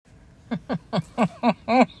Do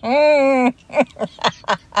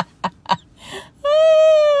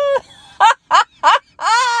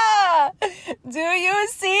you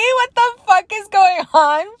see what the fuck is going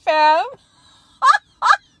on, fam?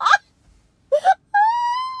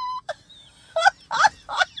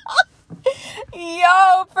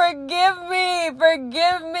 Yo, forgive me.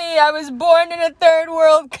 I was born in a third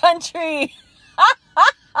world country.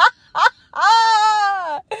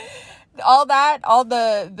 All the all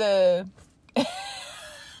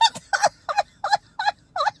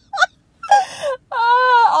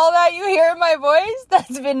that you hear in my voice,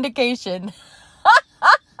 that's vindication.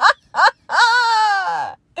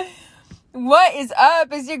 What is up?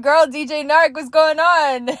 It's your girl, DJ Narc. What's going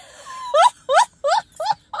on?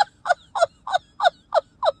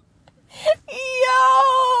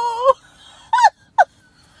 Yo!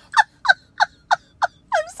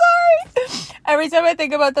 I'm sorry. Every time I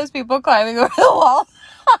think about those people climbing over the wall.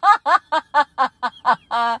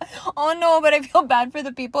 Oh no, but I feel bad for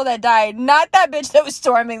the people that died. Not that bitch that was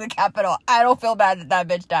storming the Capitol. I don't feel bad that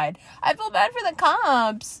bitch died. I feel bad for the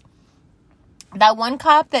cops. That one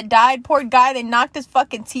cop that died, poor guy, they knocked his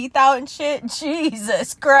fucking teeth out and shit.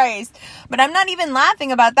 Jesus Christ. But I'm not even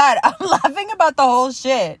laughing about that. I'm laughing about the whole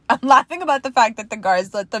shit. I'm laughing about the fact that the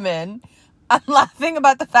guards let them in. I'm laughing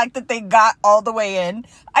about the fact that they got all the way in.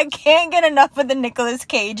 I can't get enough of the Nicolas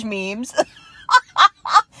Cage memes.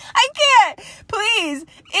 I can't. Please,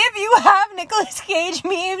 if you have Nicolas Cage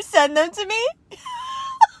memes, send them to me.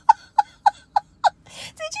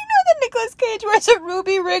 Did you know that Nicolas Cage wears a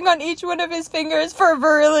ruby ring on each one of his fingers for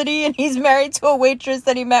virility, and he's married to a waitress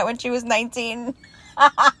that he met when she was 19?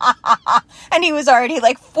 And he was already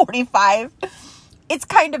like 45. It's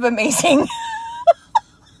kind of amazing.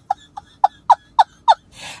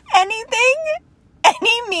 Any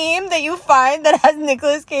meme that you find that has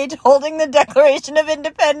Nicolas Cage holding the Declaration of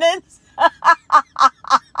Independence, please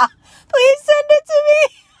send it to me.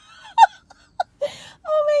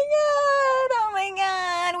 Oh my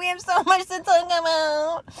god, we have so much to talk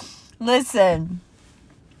about. Listen,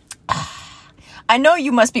 I know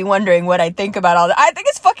you must be wondering what I think about all that. I think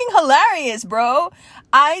it's fucking hilarious, bro.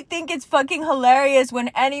 I think it's fucking hilarious when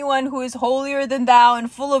anyone who is holier than thou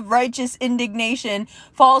and full of righteous indignation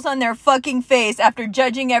falls on their fucking face after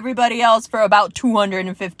judging everybody else for about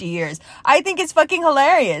 250 years. I think it's fucking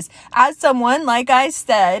hilarious. As someone, like I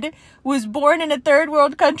said, was born in a third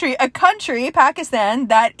world country, Pakistan,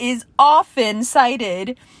 that is often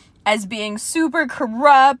cited as being super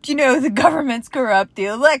corrupt. You know, the government's corrupt, the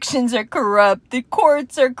elections are corrupt, the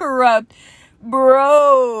courts are corrupt.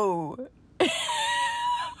 Bro.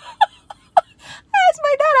 I asked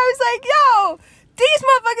my dad, I was like, yo, these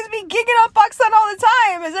motherfuckers be gigging on Pakistan all the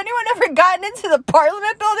time. Has anyone ever gotten into the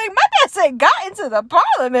parliament building? My dad said, got into the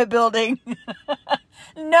parliament building.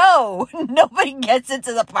 No, nobody gets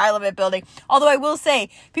into the parliament building. Although I will say,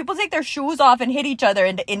 people take their shoes off and hit each other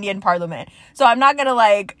in the Indian parliament. So I'm not gonna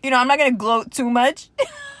I'm not gonna gloat too much.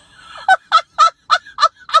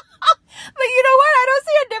 But you know what? I don't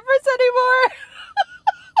see a difference anymore.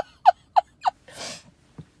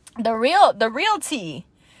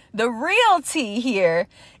 The real tea here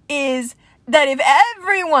is that if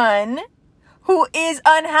everyone who is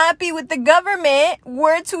unhappy with the government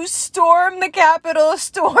were to storm the Capitol,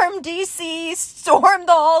 storm DC, storm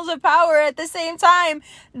the halls of power at the same time,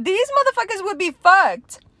 these motherfuckers would be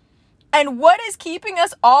fucked. And what is keeping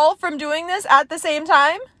us all from doing this at the same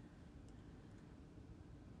time?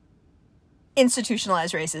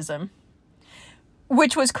 Institutionalized racism,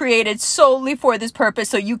 which was created solely for this purpose,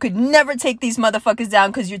 so you could never take these motherfuckers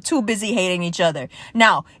down because you're too busy hating each other.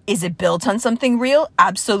 Now, is it built on something real?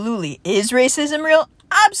 Absolutely. Is racism real?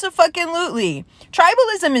 Abso-fucking-lutely.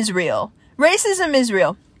 Tribalism is real. Racism is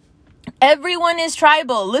real. Everyone is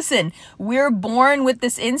tribal. Listen, we're born with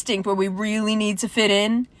this instinct where we really need to fit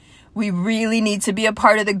in. We really need to be a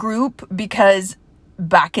part of the group because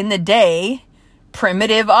back in the day,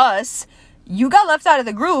 primitive us, you got left out of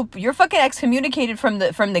the group, you're fucking excommunicated from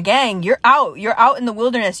the gang, you're out in the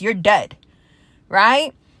wilderness, you're dead,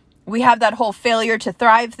 right? We have that whole failure to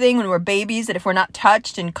thrive thing when we're babies, that if we're not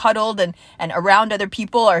touched and cuddled and around other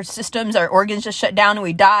people, our systems, our organs just shut down and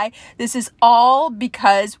we die. This is all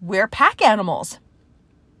because we're pack animals.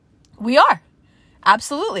 We are.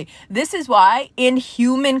 Absolutely. This is why in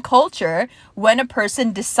human culture, when a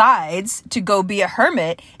person decides to go be a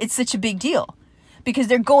hermit, it's such a big deal. Because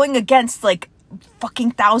they're going against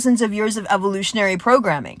fucking thousands of years of evolutionary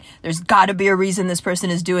programming. There's got to be a reason this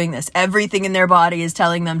person is doing this. Everything in their body is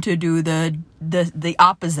telling them to do the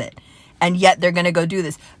opposite. And yet they're going to go do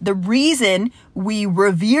this. The reason we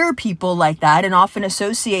revere people like that and often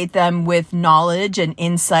associate them with knowledge and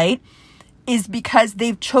insight is because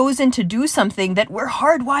they've chosen to do something that we're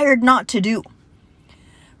hardwired not to do.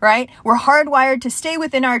 Right? We're hardwired to stay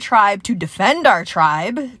within our tribe, to defend our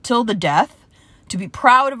tribe till the death, to be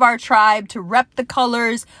proud of our tribe, to rep the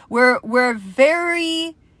colors. We're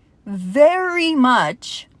very, very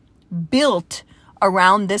much built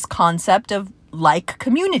around this concept of like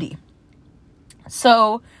community.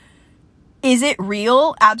 So, is it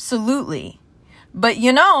real? Absolutely. But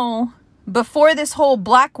before this whole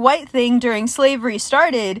black-white thing during slavery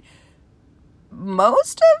started,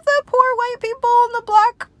 most of the poor white people and the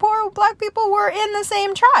poor black people were in the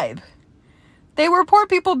same tribe. They were poor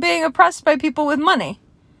people being oppressed by people with money.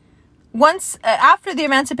 Once, after the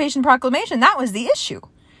Emancipation Proclamation, that was the issue.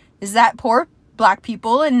 Is that poor black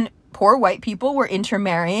people and poor white people were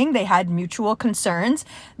intermarrying. They had mutual concerns.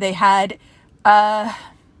 They had, they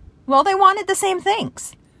wanted the same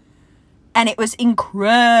things. And it was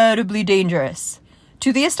incredibly dangerous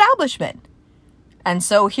to the establishment. And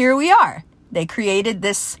so here we are. They created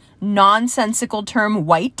this nonsensical term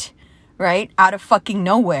white, right, out of fucking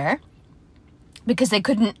nowhere. Because they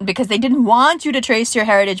didn't want you to trace your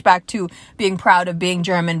heritage back to being proud of being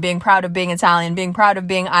German, being proud of being Italian, being proud of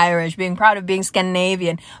being Irish, being proud of being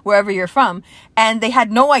Scandinavian, wherever you're from. And they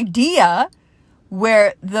had no idea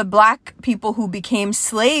where the black people who became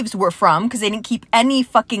slaves were from, because they didn't keep any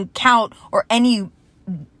fucking count or any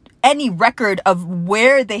record of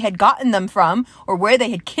where they had gotten them from or where they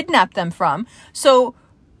had kidnapped them from. So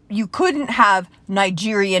you couldn't have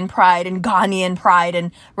Nigerian pride and Ghanaian pride,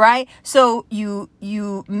 and right? So you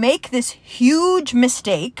make this huge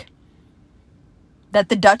mistake that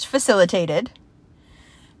the Dutch facilitated,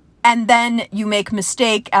 and then you make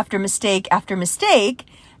mistake after mistake after mistake,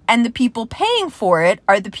 and the people paying for it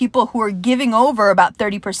are the people who are giving over about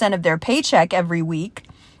 30% of their paycheck every week,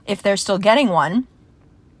 if they're still getting one.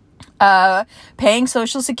 Paying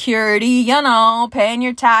Social Security, paying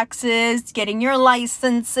your taxes, getting your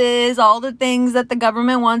licenses, all the things that the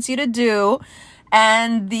government wants you to do.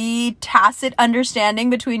 And the tacit understanding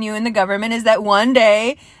between you and the government is that one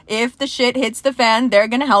day, if the shit hits the fan, they're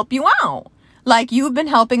gonna help you out. Like you've been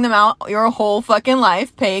helping them out your whole fucking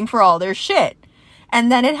life, paying for all their shit.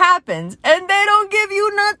 And then it happens, and they don't give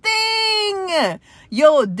you nothing.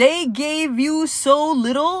 They gave you so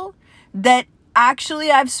little that actually,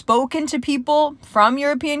 I've spoken to people from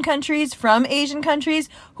European countries, from Asian countries,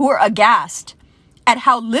 who are aghast at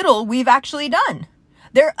how little we've actually done.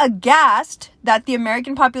 They're aghast that the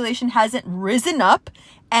American population hasn't risen up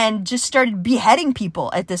and just started beheading people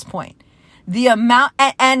at this point. The amount,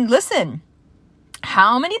 and listen,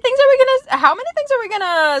 how many things are we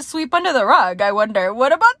gonna sweep under the rug? I wonder.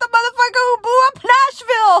 What about the motherfucker who blew up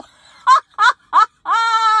Nashville?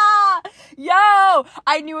 Yo,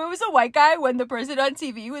 I knew it was a white guy when the person on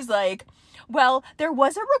TV was like, well, there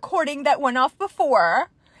was a recording that went off before,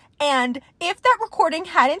 and if that recording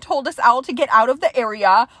hadn't told us all to get out of the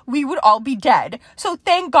area, we would all be dead. So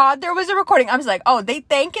thank God there was a recording. I was like, oh, they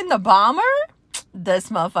thanking the bomber? This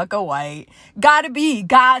motherfucker white.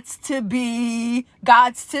 Gots to be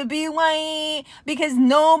white, because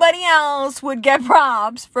nobody else would get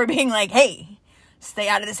props for being like, hey, stay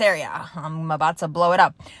out of this area. I'm about to blow it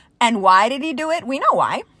up. And why did he do it? We know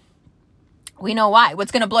why.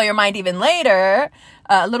 What's going to blow your mind even later,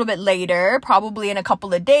 a little bit later, probably in a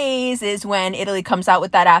couple of days, is when Italy comes out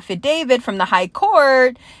with that affidavit from the High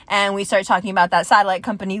Court, and we start talking about that satellite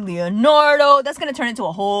company, Leonardo. That's going to turn into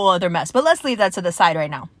a whole other mess. But let's leave that to the side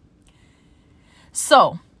right now.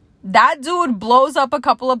 So, that dude blows up a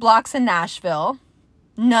couple of blocks in Nashville.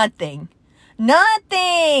 Nothing.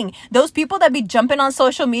 Those people that be jumping on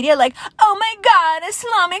social media like, oh my God,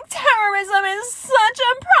 Islamic terrorism is such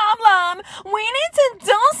a problem. We need to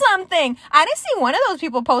do something. I didn't see one of those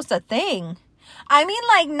people post a thing. I mean,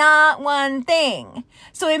 like, not one thing.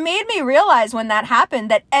 So it made me realize when that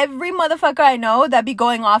happened that every motherfucker I know that be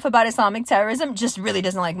going off about Islamic terrorism just really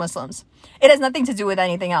doesn't like Muslims. It has nothing to do with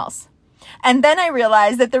anything else. And then I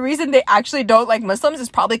realized that the reason they actually don't like Muslims is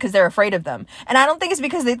probably because they're afraid of them. And I don't think it's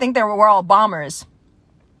because they think we're all bombers.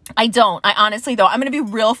 I honestly don't. I'm going to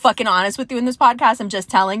be real fucking honest with you in this podcast. I'm just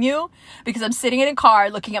telling you, because I'm sitting in a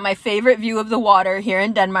car looking at my favorite view of the water here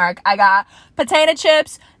in Denmark. I got potato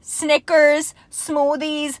chips, Snickers,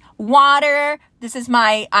 smoothies, water. This is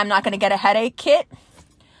my I'm not going to get a headache kit.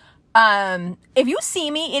 If you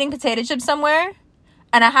see me eating potato chips somewhere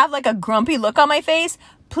and I have like a grumpy look on my face,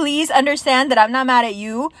 please understand that I'm not mad at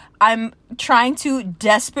you. I'm trying to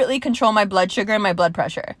desperately control my blood sugar and my blood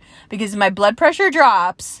pressure. Because if my blood pressure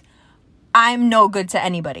drops, I'm no good to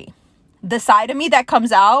anybody. The side of me that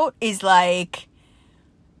comes out is like,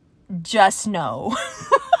 just no.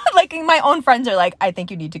 Like my own friends are like, I think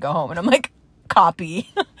you need to go home. And I'm like, copy.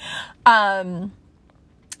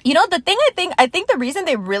 You know, the thing I think the reason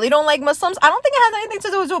they really don't like Muslims, I don't think it has anything to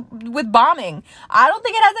do with bombing. I don't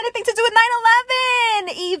think it has anything to do with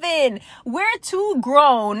 9/11 even. We're too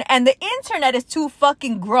grown and the internet is too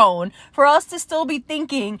fucking grown for us to still be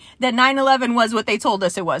thinking that 9/11 was what they told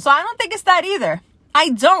us it was. So I don't think it's that either. I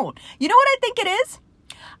don't. You know what I think it is?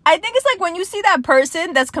 I think it's like when you see that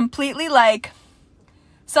person that's completely like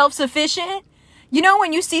self-sufficient. You know,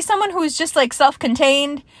 when you see someone who's just like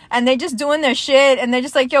self-contained and they're just doing their shit and they're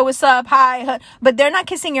just like, yo, what's up? Hi. But they're not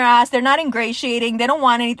kissing your ass. They're not ingratiating. They don't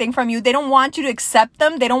want anything from you. They don't want you to accept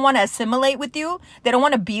them. They don't want to assimilate with you. They don't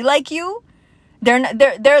want to be like you.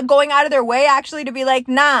 They're going out of their way actually to be like,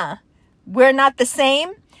 nah, we're not the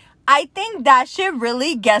same. I think that shit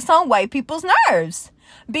really gets on white people's nerves,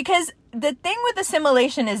 because the thing with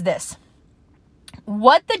assimilation is this.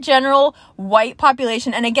 What the general white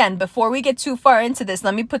population, and again, before we get too far into this,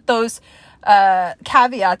 let me put those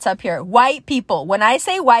caveats up here. White people. When I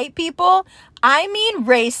say white people, I mean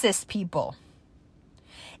racist people.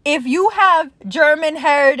 If you have German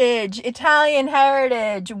heritage, Italian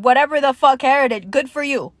heritage, whatever the fuck heritage, good for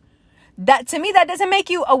you. That, to me, that doesn't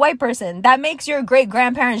make you a white person. That makes your great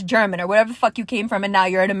grandparents German or whatever the fuck you came from and now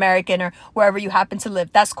you're an American or wherever you happen to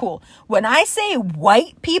live. That's cool. When I say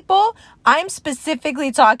white people, I'm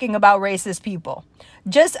specifically talking about racist people.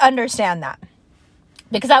 Just understand that.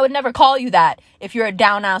 Because I would never call you that if you're a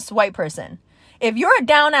down-ass white person. If you're a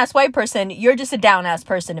down-ass white person, you're just a down-ass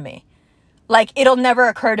person to me. Like, it'll never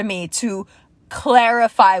occur to me to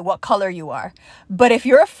clarify what color you are. But if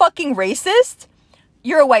you're a fucking racist,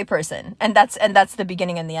 you're a white person, and that's the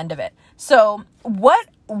beginning and the end of it. So what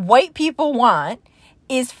white people want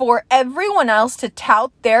is for everyone else to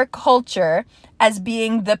tout their culture as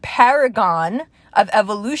being the paragon of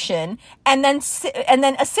evolution, and then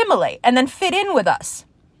assimilate and then fit in with us,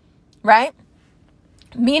 right?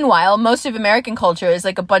 Meanwhile, most of American culture is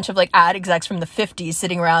like a bunch of like ad execs from the 50s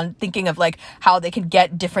sitting around thinking of like how they can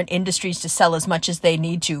get different industries to sell as much as they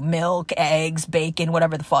need to. Milk, eggs, bacon,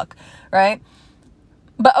 whatever the fuck, right?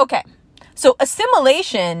 But okay, so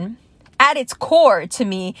assimilation at its core to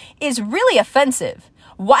me is really offensive.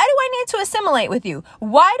 Why do I need to assimilate with you?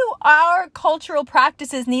 Why do our cultural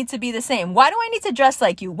practices need to be the same? Why do I need to dress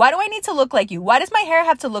like you? Why do I need to look like you? Why does my hair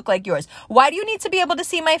have to look like yours? Why do you need to be able to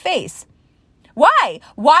see my face? Why?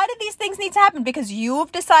 Why do these things need to happen? Because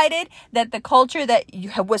you've decided that the culture that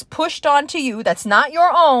was pushed onto you, that's not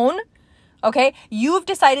your own, okay? You've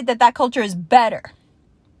decided that that culture is better.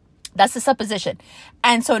 That's the supposition.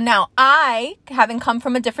 And so now I, having come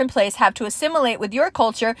from a different place, have to assimilate with your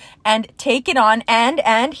culture and take it on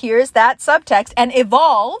and here's that subtext, and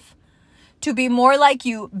evolve to be more like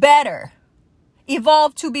you, better.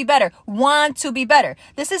 Evolve to be better. Want to be better.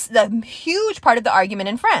 This is the huge part of the argument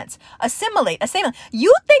in France. Assimilate.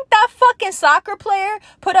 You think that fucking soccer player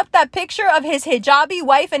put up that picture of his hijabi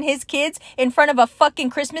wife and his kids in front of a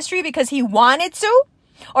fucking Christmas tree because he wanted to?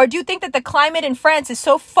 Or do you think that the climate in France is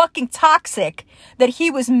so fucking toxic that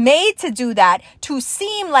he was made to do that to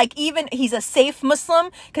seem like even he's a safe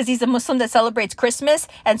Muslim because he's a Muslim that celebrates Christmas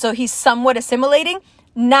and so he's somewhat assimilating?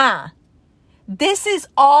 Nah. This is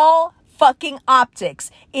all fucking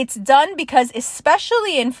optics. It's done because,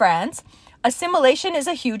 especially in France, assimilation is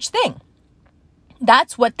a huge thing.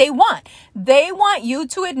 That's what they want. They want you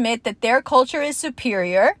to admit that their culture is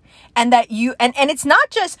superior and that you, and it's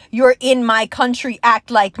not just you're in my country,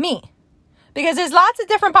 act like me. Because there's lots of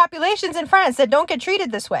different populations in France that don't get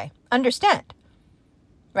treated this way. Understand?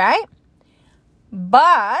 Right?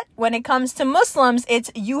 But when it comes to Muslims,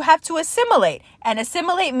 it's you have to assimilate. And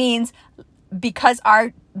assimilate means because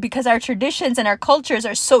our traditions and our cultures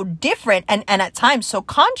are so different and at times so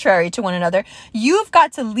contrary to one another, you've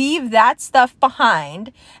got to leave that stuff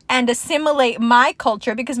behind and assimilate my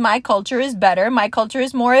culture because my culture is better. My culture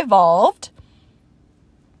is more evolved.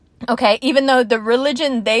 Okay, even though the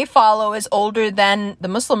religion they follow is older than the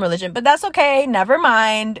Muslim religion, but that's okay. Never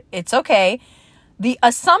mind. It's okay. The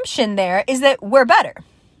assumption there is that we're better.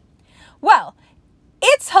 Well,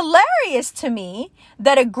 it's hilarious to me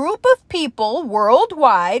that a group of people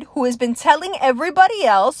worldwide who has been telling everybody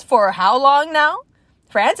else for how long now?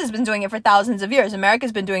 France has been doing it for thousands of years.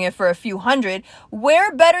 America's been doing it for a few hundred.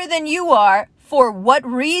 We're better than you are. For what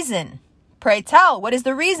reason? Pray tell, what is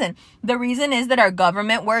the reason? The reason is that our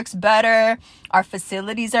government works better, our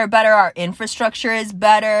facilities are better, our infrastructure is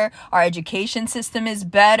better, our education system is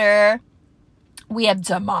better. We have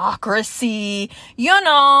democracy,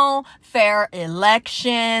 fair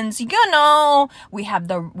elections, we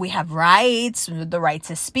have rights, the right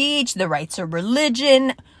to speech, the right to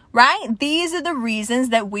religion. right? These are the reasons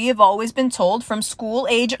that we have always been told from school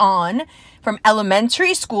age on, from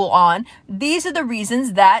elementary school on. These are the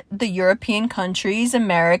reasons that the European countries,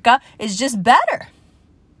 America, is just better,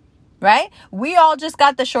 right? We all just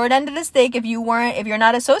got the short end of the stick if you're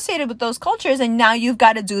not associated with those cultures, and now you've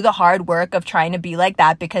got to do the hard work of trying to be like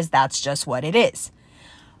that because that's just what it is.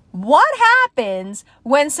 What happens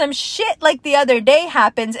when some shit like the other day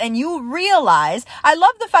happens and you realize, I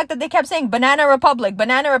love the fact that they kept saying Banana Republic,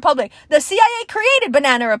 Banana Republic. The CIA created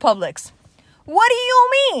Banana Republics. What do you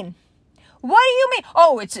mean? What do you mean?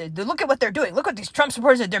 Oh, look at what they're doing. Look at these Trump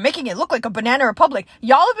supporters. They're making it look like a Banana Republic.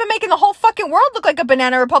 Y'all have been making the whole fucking world look like a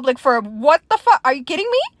Banana Republic for what the fuck? Are you kidding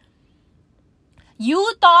me?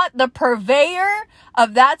 You thought the purveyor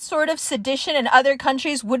of that sort of sedition in other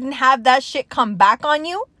countries wouldn't have that shit come back on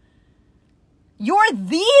you? You're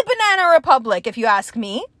the Banana Republic, if you ask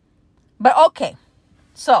me. But okay,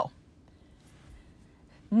 so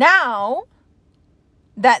now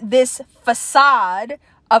that this facade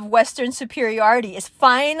of Western superiority is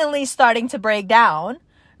finally starting to break down,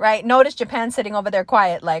 right? Notice Japan sitting over there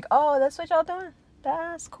quiet, like, oh, that's what y'all doing?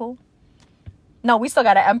 That's cool. No, we still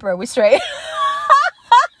got an emperor. We straight.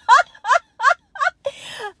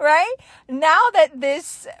 Right? Now that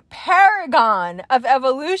this paragon of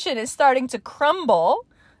evolution is starting to crumble,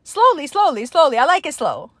 slowly. I like it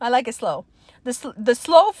slow. The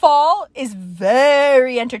slow fall is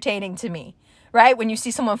very entertaining to me, right? When you see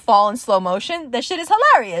someone fall in slow motion, that shit is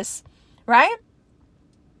hilarious, right?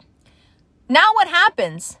 Now what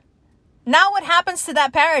happens? Now what happens to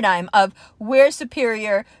that paradigm of we're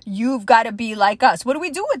superior, you've got to be like us? What do we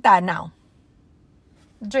do with that now?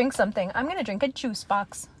 Drink something. I'm going to drink a juice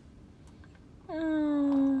box.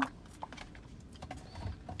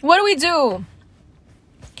 What do we do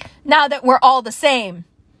now that we're all the same?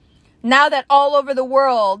 Now that all over the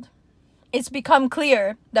world, it's become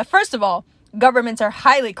clear that, first of all, governments are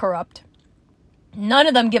highly corrupt. None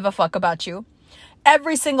of them give a fuck about you.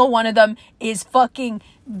 Every single one of them is fucking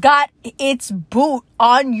got its boot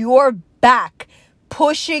on your back,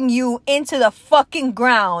 pushing you into the fucking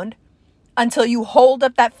ground until you hold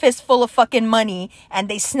up that fistful of fucking money and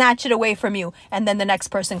they snatch it away from you, and then the next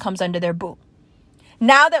person comes under their boot.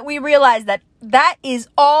 Now that we realize that that is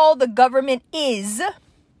all the government is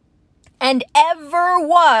and ever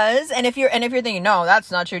was, and if you're thinking, no,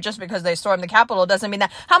 that's not true, just because they stormed the Capitol doesn't mean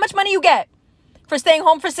that. How much money you get for staying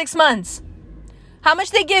home for 6 months? How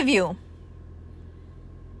much they give you?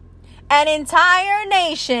 An entire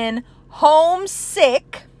nation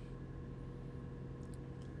homesick,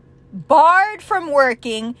 barred from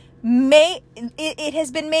working, it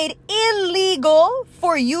has been made illegal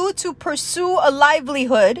for you to pursue a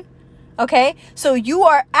livelihood. Okay, so you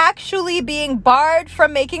are actually being barred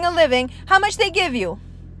from making a living. How much they give you?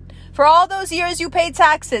 For all those years you paid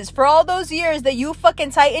taxes, for all those years that you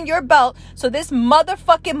fucking tightened your belt so this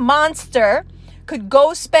motherfucking monster could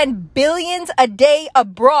go spend billions a day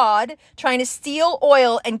abroad trying to steal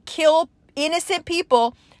oil and kill innocent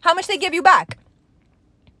people, how much they give you back?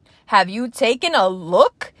 Have you taken a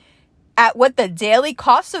look at what the daily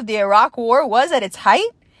cost of the Iraq war was at its height?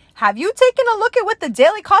 Have you taken a look at what the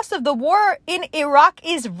daily cost of the war in Iraq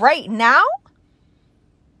is right now?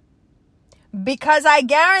 Because I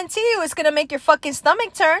guarantee you it's going to make your fucking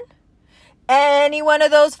stomach turn. Any one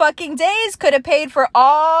of those fucking days could have paid for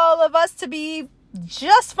all of us to be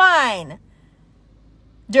just fine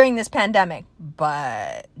during this pandemic.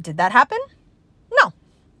 But did that happen? No.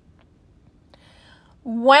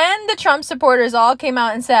 When the Trump supporters all came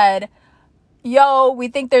out and said, yo, we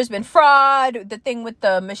think there's been fraud, the thing with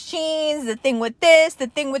the machines, the thing with this, the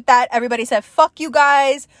thing with that, everybody said, fuck you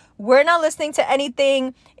guys. We're not listening to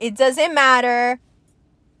anything. It doesn't matter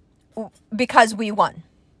because we won.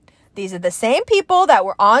 These are the same people that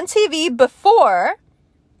were on TV before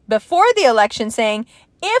the election saying,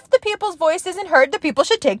 if the people's voice isn't heard, the people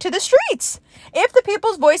should take to the streets. If the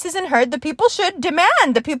people's voice isn't heard, the people should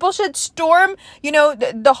demand. The people should storm,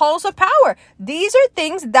 the halls of power. These are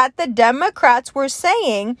things that the Democrats were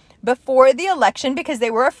saying before the election because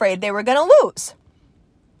they were afraid they were going to lose.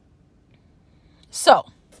 So,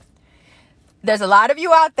 there's a lot of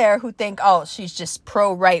you out there who think, oh, she's just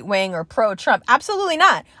pro-right wing or pro-Trump. Absolutely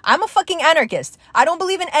not. I'm a fucking anarchist. I don't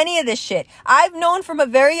believe in any of this shit. I've known from a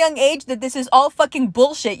very young age that this is all fucking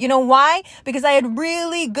bullshit. You know why? Because I had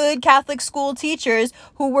really good Catholic school teachers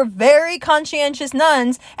who were very conscientious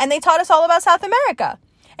nuns, and they taught us all about South America.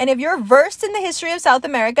 And if you're versed in the history of South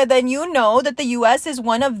America, then you know that the U.S. is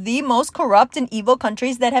one of the most corrupt and evil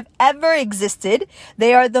countries that have ever existed.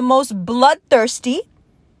 They are the most bloodthirsty,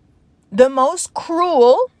 the most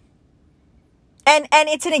cruel, And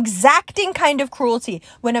it's an exacting kind of cruelty.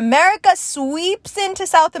 When America sweeps into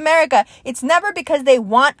South America, it's never because they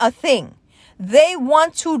want a thing. They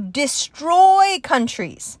want to destroy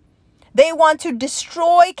countries. They want to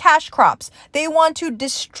destroy cash crops. They want to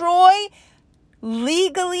destroy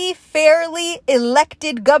legally, fairly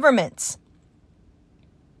elected governments.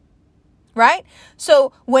 Right?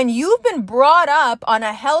 So when you've been brought up on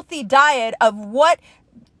a healthy diet of what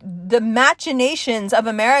the machinations of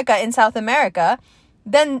America in South America,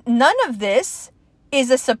 then none of this is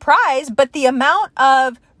a surprise, but the amount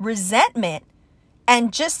of resentment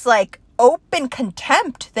and just like open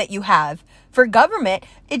contempt that you have for government,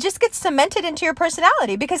 it just gets cemented into your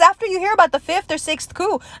personality. Because after you hear about the 5th or 6th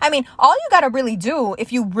coup, I mean, all you got to really do,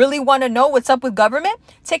 if you really want to know what's up with government,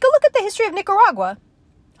 take a look at the history of Nicaragua,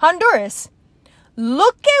 Honduras.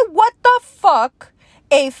 Look at what the fuck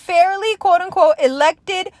a fairly, quote unquote,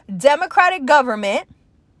 elected democratic government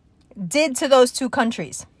did to those two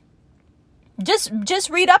countries. Just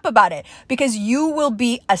read up about it, because you will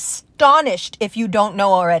be astonished if you don't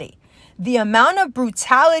know already. The amount of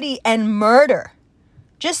brutality and murder,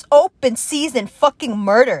 just open season fucking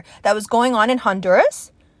murder that was going on in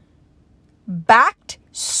Honduras, backed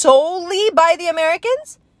solely by the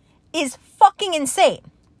Americans, is fucking insane.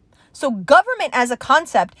 So government as a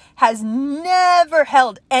concept has never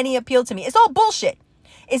held any appeal to me. It's all bullshit.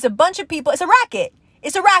 It's a bunch of people. It's a racket.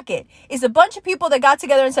 It's a racket. It's a bunch of people that got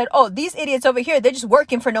together and said, oh, these idiots over here, they're just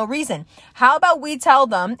working for no reason. How about we tell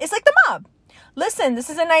them, it's like the mob. Listen, this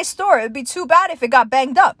is a nice store. It would be too bad if it got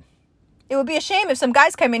banged up. It would be a shame if some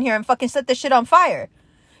guys come in here and fucking set this shit on fire.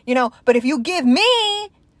 You know, but if you give me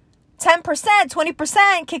 10%,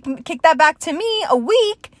 20%, kick that back to me a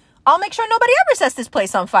week, I'll make sure nobody ever sets this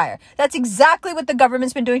place on fire. That's exactly what the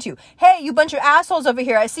government's been doing to you. Hey, you bunch of assholes over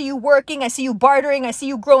here. I see you working. I see you bartering. I see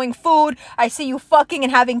you growing food. I see you fucking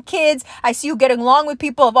and having kids. I see you getting along with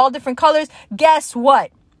people of all different colors. Guess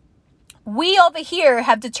what? We over here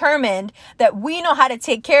have determined that we know how to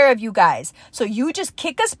take care of you guys. So you just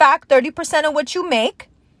kick us back 30% of what you make.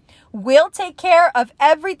 We'll take care of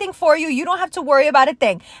everything for you. You don't have to worry about a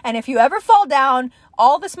thing. And if you ever fall down,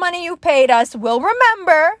 all this money you paid us, we'll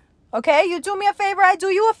remember. Okay, you do me a favor, I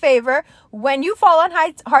do you a favor. When you fall on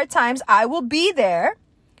hard times, I will be there,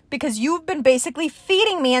 because you've been basically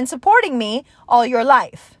feeding me and supporting me all your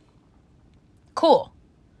life. Cool.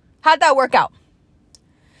 How'd that work out?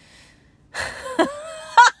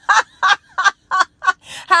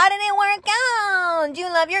 How did it work out? Do you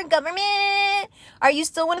love your government? Are you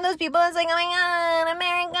still one of those people that's like, oh my God,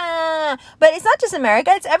 America? But it's not just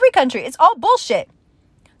America, it's every country. It's all bullshit.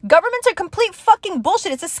 Governments are complete fucking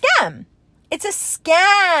bullshit. It's a scam. It's a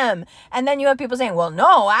scam. And then you have people saying, well,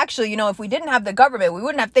 no, actually, you know, if we didn't have the government, we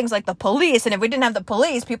wouldn't have things like the police. And if we didn't have the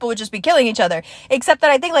police, people would just be killing each other. Except that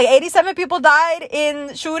I think like 87 people died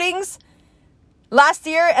in shootings last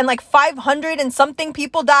year, and like 500 and something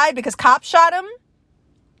people died because cops shot them.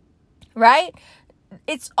 Right?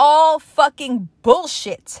 It's all fucking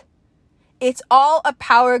bullshit. It's all a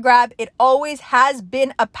power grab. It always has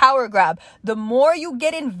been a power grab. The more you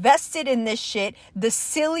get invested in this shit, the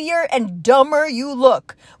sillier and dumber you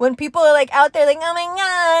look. When people are like out there like, oh my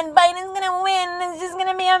God, Biden's gonna win. This is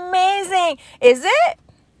gonna be amazing. Is it?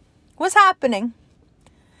 What's happening?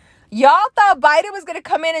 Y'all thought Biden was gonna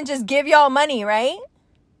come in and just give y'all money, right?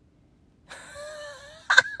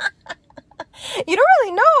 You don't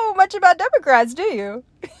really know much about Democrats, do you?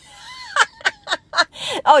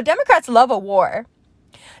 Oh, Democrats love a war.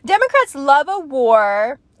 Democrats love a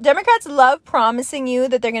war. Democrats love promising you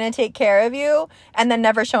that they're going to take care of you and then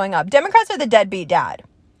never showing up. Democrats are the deadbeat dad.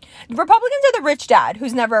 Republicans are the rich dad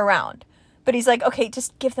who's never around. But he's like, okay,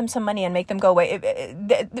 just give them some money and make them go away.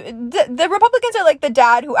 The Republicans are like the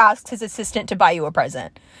dad who asks his assistant to buy you a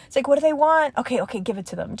present. It's like, what do they want? Okay, give it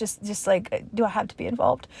to them. Just like, do I have to be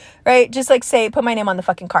involved? Right? Just like say, put my name on the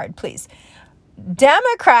fucking card, please.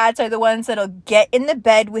 Democrats are the ones that'll get in the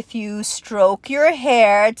bed with you, stroke your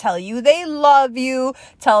hair, tell you they love you,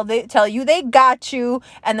 tell you they got you,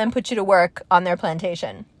 and then put you to work on their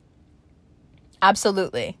plantation.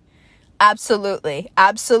 Absolutely. Absolutely.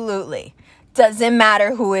 Absolutely. Doesn't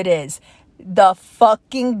matter who it is. The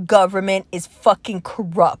fucking government is fucking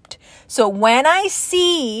corrupt. So when I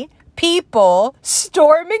see people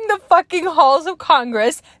storming the fucking halls of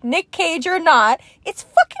Congress, Nick Cage or not, it's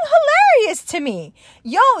fucking hilarious to me.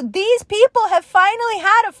 Yo, these people have finally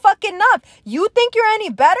had a fucking enough. You think you're any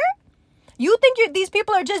better? You think these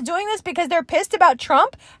people are just doing this because they're pissed about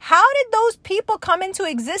Trump? How did those people come into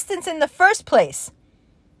existence in the first place?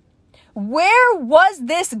 Where was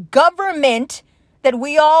this government that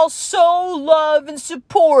we all so love and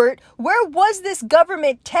support, where was this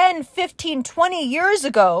government 10, 15, 20 years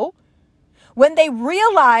ago when they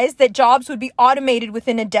realized that jobs would be automated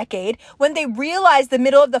within a decade, when they realized the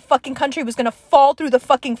middle of the fucking country was going to fall through the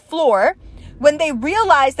fucking floor, when they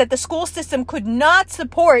realized that the school system could not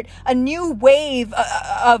support a new wave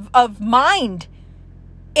of mind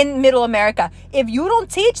in middle America? If you don't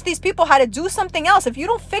teach these people how to do something else, if you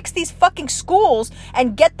don't fix these fucking schools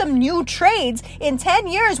and get them new trades, in 10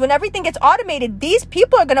 years when everything gets automated, these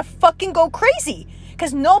people are gonna fucking go crazy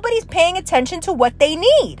because nobody's paying attention to what they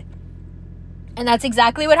need. And that's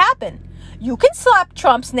exactly what happened. You can slap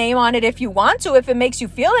Trump's name on it if you want to, if it makes you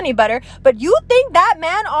feel any better, but you think that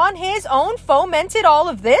man on his own fomented all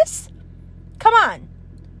of this? Come on.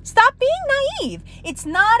 Stop being naive. It's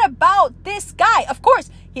not about this guy. Of course,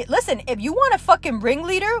 listen, if you want a fucking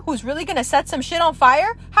ringleader who's really going to set some shit on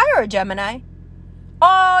fire, hire a Gemini.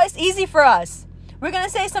 Oh, it's easy for us. We're going to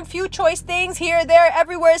say some few choice things here, there,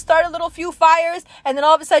 everywhere, start a little few fires, and then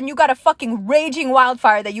all of a sudden you got a fucking raging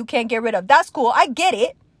wildfire that you can't get rid of. That's cool. I get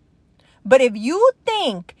it. But if you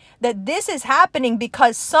think that this is happening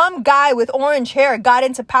because some guy with orange hair got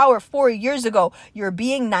into power 4 years ago, you're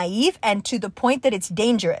being naive and to the point that it's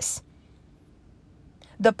dangerous.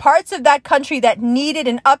 The parts of that country that needed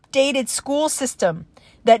an updated school system,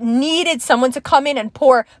 that needed someone to come in and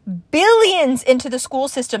pour billions into the school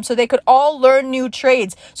system so they could all learn new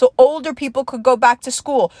trades, so older people could go back to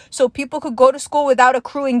school, so people could go to school without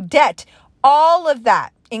accruing debt, all of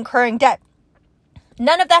that, incurring debt.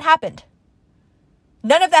 None of that happened.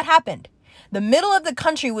 None of that happened. The middle of the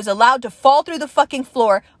country was allowed to fall through the fucking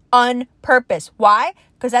floor on purpose. Why?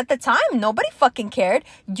 Because at the time, nobody fucking cared.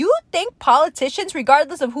 You think politicians,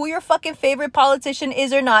 regardless of who your fucking favorite politician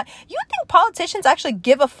is or not, you think politicians actually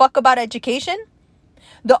give a fuck about education?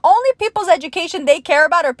 The only people's education they care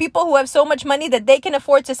about are people who have so much money that they can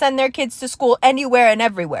afford to send their kids to school anywhere and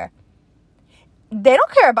everywhere. They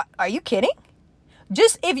don't care about, are you kidding?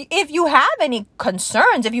 Just if you have any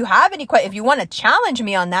concerns, if you want to challenge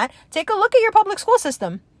me on that, take a look at your public school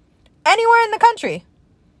system anywhere in the country.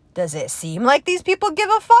 Does it seem like these people give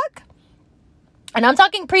a fuck? And I'm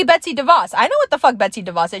talking pre-Betsy DeVos. I know what the fuck Betsy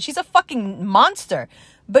DeVos is. She's a fucking monster.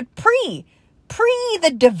 But pre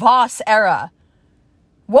the DeVos era,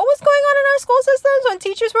 what was going on in our school systems when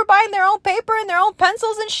teachers were buying their own paper and their own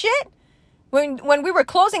pencils and shit? When we were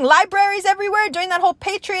closing libraries everywhere during that whole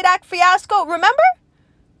Patriot Act fiasco, remember?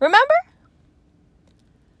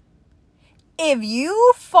 If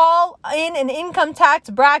you fall in an income tax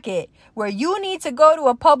bracket where you need to go to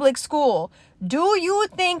a public school, do you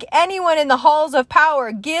think anyone in the halls of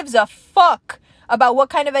power gives a fuck about what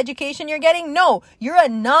kind of education you're getting? No, you're a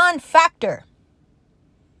non-factor.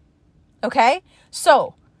 Okay?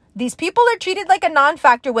 So, these people are treated like a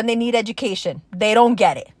non-factor when they need education. They don't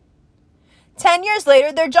get it. 10 years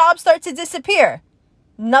later, their jobs start to disappear.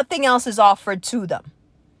 Nothing else is offered to them.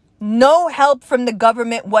 No help from the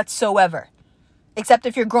government whatsoever. Except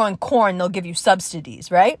if you're growing corn, they'll give you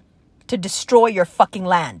subsidies, right? To destroy your fucking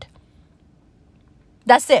land.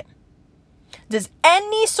 That's it. Does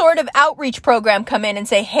any sort of outreach program come in and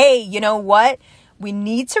say, hey, you know what? We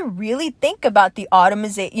need to really think about the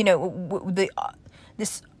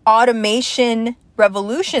this automation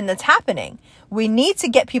revolution that's happening. We need to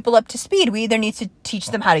get people up to speed. We either need to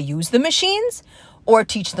teach them how to use the machines or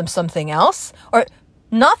teach them something else or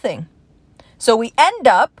nothing. So we end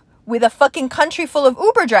up with a fucking country full of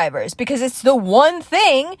Uber drivers because it's the one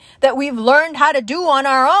thing that we've learned how to do on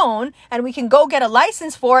our own and we can go get a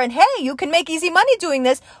license for, and hey, you can make easy money doing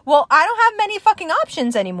this. Well, I don't have many fucking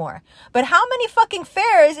options anymore. But how many fucking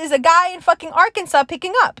fares is a guy in fucking Arkansas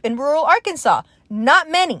picking up, in rural Arkansas? Not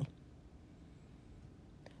many.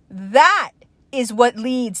 That is what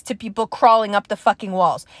leads to people crawling up the fucking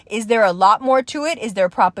walls. Is there a lot more to it? Is there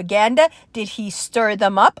propaganda? Did he stir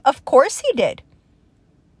them up? Of course he did.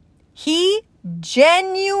 He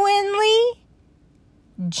genuinely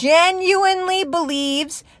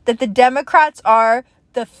believes that the Democrats are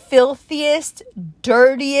the filthiest,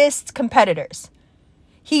 dirtiest competitors.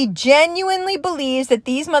 He genuinely believes that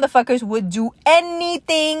these motherfuckers would do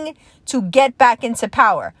anything to get back into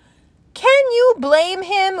power. Can you blame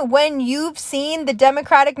him when you've seen the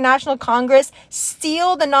Democratic National Congress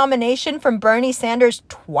steal the nomination from Bernie Sanders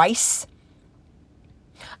twice?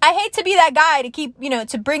 I hate to be that guy to keep,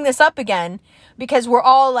 to bring this up again because we're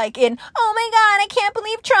all like oh my God, I can't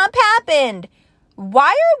believe Trump happened. Why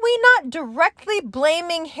are we not directly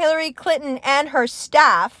blaming Hillary Clinton and her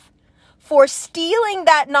staff for stealing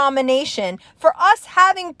that nomination, for us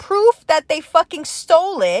having proof that they fucking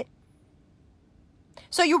stole it,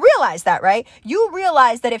 So you realize that, right? You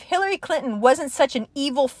realize that if Hillary Clinton wasn't such an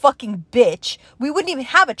evil fucking bitch, we wouldn't even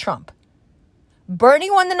have a Trump.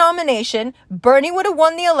 Bernie won the nomination, Bernie would have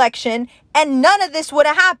won the election, and none of this would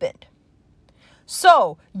have happened.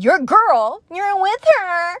 So your girl, you're with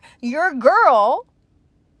her, your girl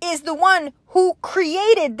is the one who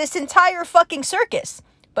created this entire fucking circus.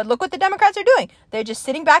 But look what the Democrats are doing. They're just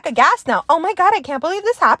sitting back aghast now. Oh my God, I can't believe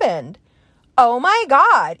this happened. Oh my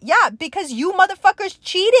God. Yeah, because you motherfuckers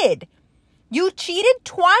cheated. You cheated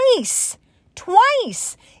twice.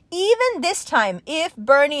 Twice. Even this time, if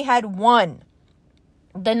Bernie had won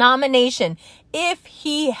the nomination, if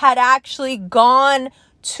he had actually gone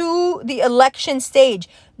to the election stage,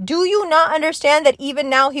 do you not understand that even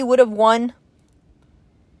now he would have won?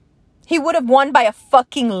 He would have won by a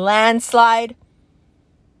fucking landslide.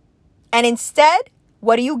 And instead,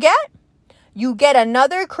 what do you get? You get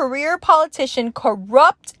another career politician,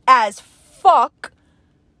 corrupt as fuck,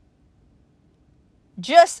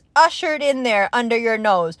 just ushered in there under your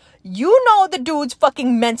nose. You know the dude's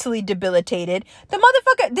fucking mentally debilitated. The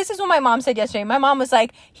motherfucker, this is what my mom said yesterday. My mom was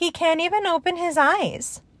like, he can't even open his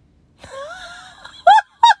eyes. I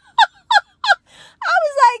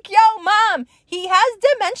was like, yo, mom, he has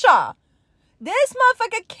dementia. This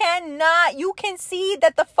motherfucker cannot, you can see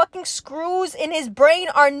that the fucking screws in his brain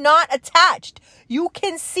are not attached. You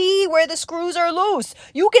can see where the screws are loose.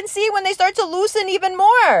 You can see when they start to loosen even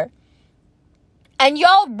more. And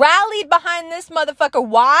y'all rallied behind this motherfucker.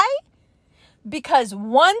 Why? Because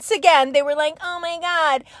once again, they were like, oh my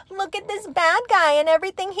God, look at this bad guy and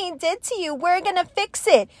everything he did to you. We're going to fix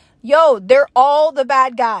it. Yo, they're all the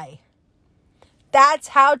bad guy. That's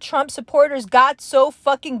how Trump supporters got so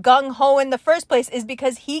fucking gung-ho in the first place, is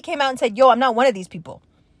because he came out and said, yo, I'm not one of these people.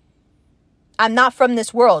 I'm not from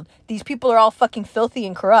this world. These people are all fucking filthy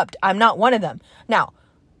and corrupt. I'm not one of them. Now,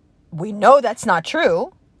 we know that's not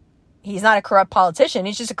true. He's not a corrupt politician.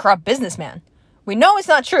 He's just a corrupt businessman. We know it's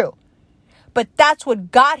not true. But that's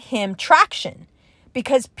what got him traction.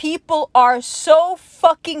 Because people are so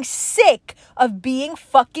fucking sick of being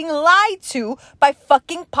fucking lied to by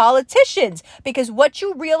fucking politicians. Because what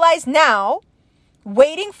you realize now,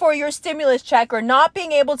 waiting for your stimulus check or not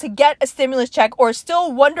being able to get a stimulus check or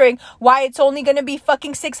still wondering why it's only going to be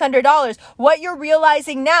fucking $600, what you're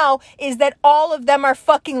realizing now is that all of them are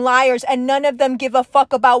fucking liars and none of them give a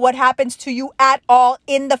fuck about what happens to you at all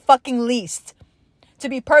in the fucking least. To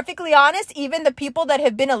be perfectly honest, even the people that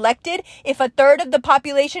have been elected, if a third of the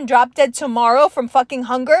population dropped dead tomorrow from fucking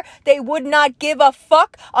hunger, they would not give a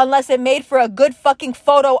fuck unless it made for a good fucking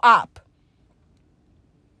photo op.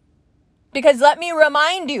 Because let me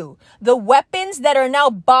remind you, the weapons that are now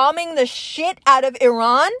bombing the shit out of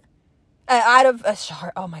Iran,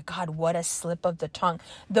 oh my God, what a slip of the tongue.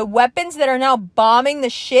 The weapons that are now bombing the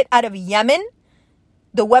shit out of Yemen,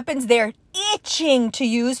 the weapons they're itching to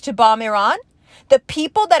use to bomb Iran, the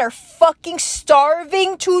people that are fucking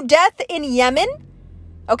starving to death in Yemen,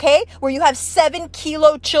 okay, where you have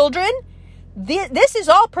 7-kilo children, this is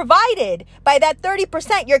all provided by that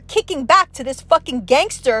 30% you're kicking back to this fucking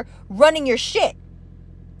gangster running your shit.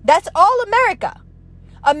 That's all America.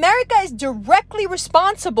 America is directly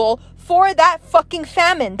responsible for that fucking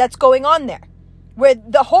famine that's going on there, where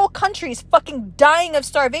the whole country is fucking dying of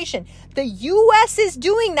starvation. The U.S. is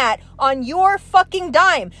doing that on your fucking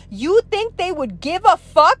dime. You think they would give a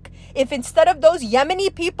fuck if instead of those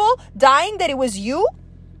Yemeni people dying that it was you?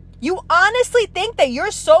 You honestly think that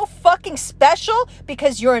you're so fucking special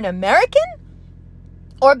because you're an American?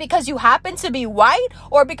 Or because you happen to be white?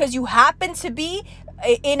 Or because you happen to be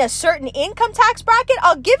in a certain income tax bracket?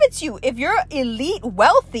 I'll give it to you. If you're elite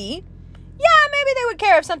wealthy, yeah, maybe they would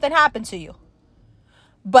care if something happened to you.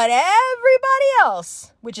 But everybody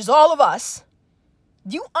else, which is all of us,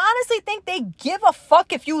 do you honestly think they give a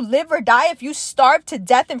fuck if you live or die, if you starve to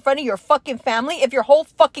death in front of your fucking family, if your whole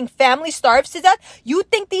fucking family starves to death? You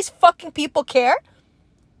think these fucking people care?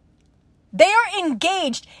 They are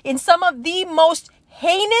engaged in some of the most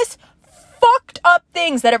heinous, fucked up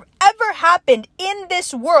things that have ever happened in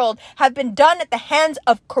this world have been done at the hands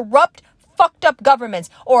of corrupt, fucked up governments,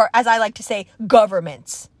 or as I like to say,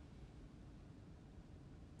 governments.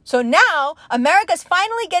 So now America's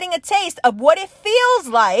finally getting a taste of what it feels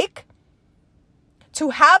like to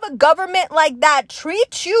have a government like that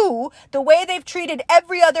treat you the way they've treated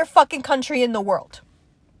every other fucking country in the world.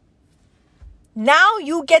 Now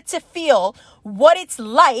you get to feel what it's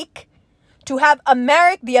like to have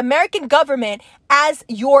the American government as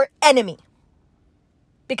your enemy.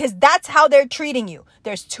 Because that's how they're treating you.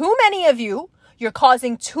 There's too many of you. You're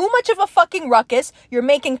causing too much of a fucking ruckus. You're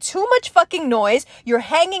making too much fucking noise. You're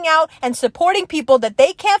hanging out and supporting people that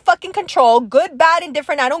they can't fucking control. Good, bad,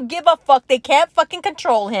 indifferent. I don't give a fuck. They can't fucking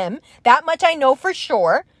control him. That much I know for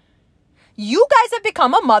sure. You guys have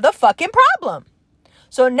become a motherfucking problem.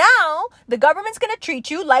 So now the government's going to treat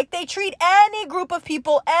you like they treat any group of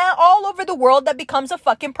people all over the world that becomes a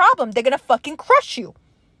fucking problem. They're going to fucking crush you.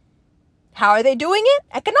 How are they doing it?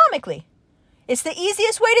 Economically. It's the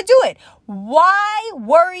easiest way to do it. Why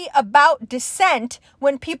worry about dissent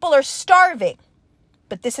when people are starving?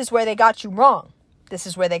 But this is where they got you wrong. This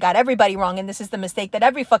is where they got everybody wrong. And this is the mistake that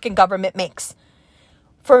every fucking government makes.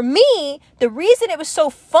 For me, the reason it was so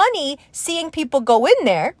funny seeing people go in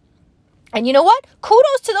there, and you know what?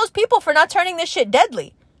 Kudos to those people for not turning this shit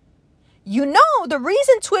deadly. You know, the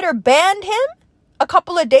reason Twitter banned him a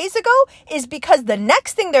couple of days ago is because the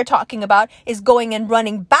next thing they're talking about is going and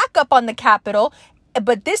running back up on the Capitol,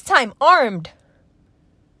 but this time armed.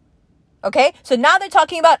 Okay? So now they're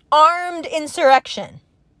talking about armed insurrection.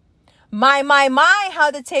 My,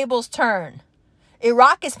 how the tables turn.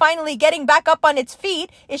 Iraq is finally getting back up on its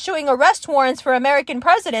feet, issuing arrest warrants for American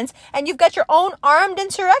presidents, and you've got your own armed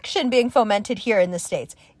insurrection being fomented here in the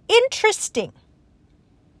States. Interesting.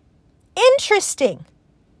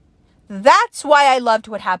 That's why I loved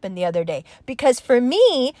what happened the other day. Because for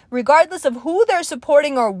me, regardless of who they're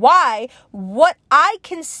supporting or why, what I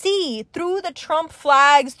can see through the Trump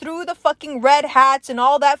flags, through the fucking red hats and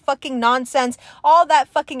all that fucking nonsense, all that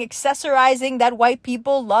fucking accessorizing that white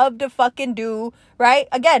people love to fucking do, right?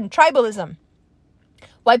 Again, tribalism.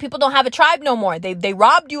 White people don't have a tribe no more. They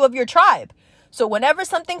robbed you of your tribe. So whenever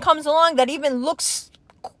something comes along that even looks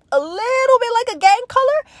a little bit like a gang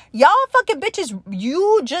color, y'all fucking bitches,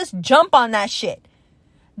 you just jump on that shit.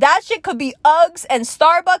 That shit could be Uggs and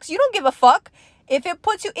Starbucks. You don't give a fuck. If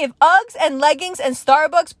Uggs and leggings and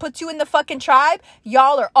Starbucks puts you in the fucking tribe,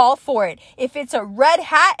 y'all are all for it. If it's a red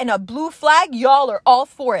hat and a blue flag, y'all are all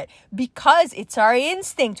for it. Because it's our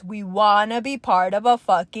instinct. We want to be part of a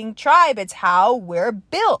fucking tribe. It's how we're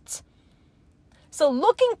built. So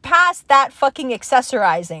looking past that fucking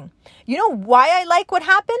accessorizing, you know why I like what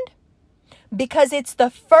happened? Because it's the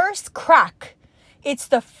first crack. It's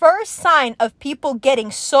the first sign of people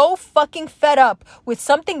getting so fucking fed up with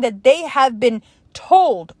something that they have been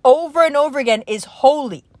told over and over again is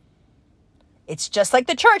holy. It's just like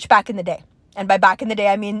the church back in the day. And by back in the day,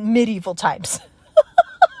 I mean medieval times.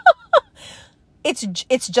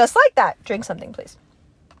 It's just like that. Drink something, please.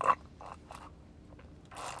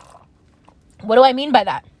 What do I mean by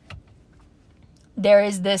that? There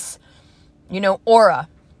is this, aura,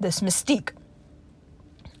 this mystique,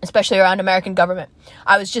 especially around American government.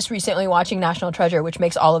 I was just recently watching National Treasure, which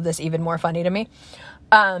makes all of this even more funny to me.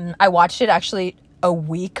 I watched it actually a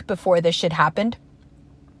week before this shit happened,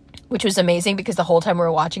 which was amazing because the whole time we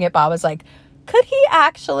were watching it, Bob was like, could he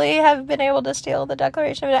actually have been able to steal the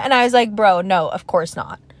Declaration of Independence? And I was like, bro, no, of course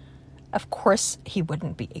not. Of course he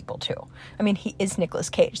wouldn't be able to. I mean, he is Nicolas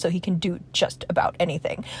Cage, so he can do just about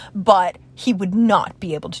anything. But he would not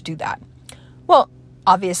be able to do that. Well,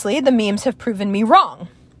 obviously, the memes have proven me wrong.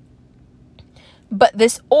 But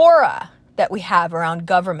this aura that we have around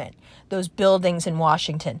government, those buildings in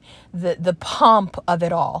Washington, the pomp of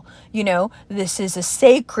it all, this is a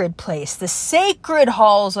sacred place, the sacred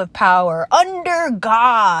halls of power under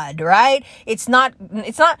God, right? It's not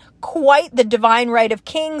quite the divine right of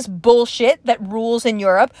kings bullshit that rules in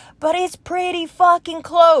Europe, but it's pretty fucking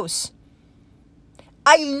close.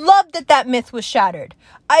 I love that myth was shattered.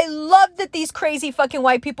 I love that these crazy fucking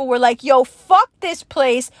white people were like, yo, fuck this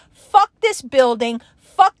place, fuck this building,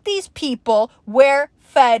 fuck these people, we're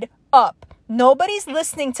fed up. Nobody's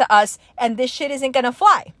listening to us, and this shit isn't gonna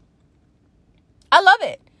fly. I love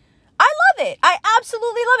it. I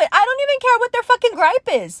absolutely love it. I don't even care what their fucking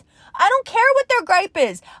gripe is. I don't care what their gripe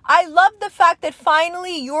is. I love the fact that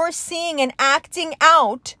finally you're seeing and acting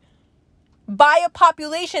out by a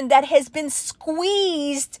population that has been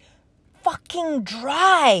squeezed fucking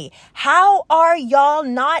dry. How are y'all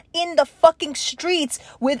not in the fucking streets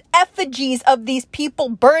with effigies of these people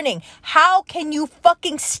burning? How can you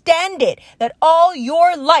fucking stand it that all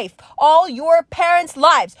your life, all your parents'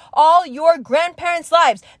 lives, all your grandparents'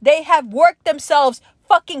 lives, they have worked themselves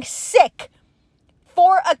fucking sick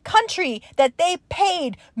for a country that they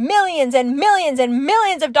paid millions and millions and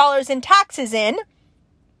millions of dollars in taxes in,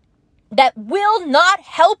 that will not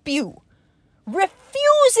help you,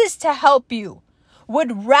 refuses to help you,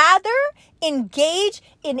 would rather engage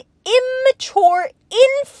in immature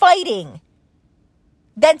infighting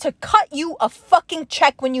than to cut you a fucking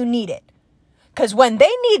check when you need it. Because when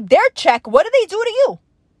they need their check, what do they do to you?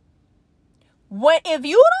 If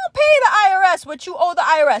you don't pay the IRS what you owe the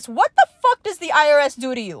IRS, what the fuck does the IRS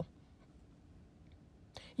do to you?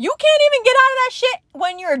 You can't even get out of that shit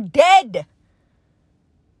when you're dead.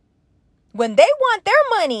 When they want their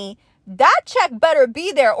money, that check better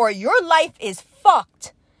be there or your life is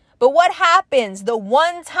fucked. But what happens the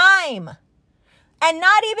one time? And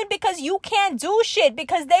not even because you can't do shit,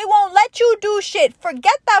 because they won't let you do shit.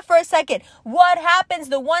 Forget that for a second. What happens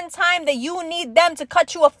the one time that you need them to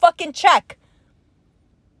cut you a fucking check?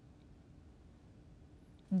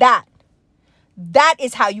 That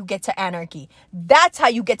is how you get to anarchy. That's how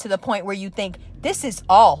you get to the point where you think, this is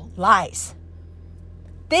all lies.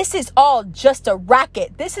 This is all just a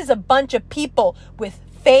racket. This is a bunch of people with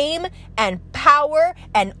fame and power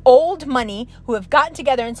and old money who have gotten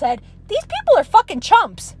together and said, these people are fucking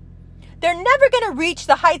chumps. They're never going to reach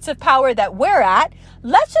the heights of power that we're at.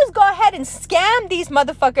 Let's just go ahead and scam these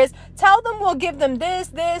motherfuckers. Tell them we'll give them this.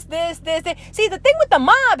 See, the thing with the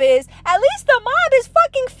mob is, at least the mob is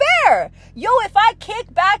fucking fair. Yo, if I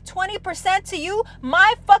kick back 20% to you,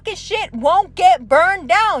 my fucking shit won't get burned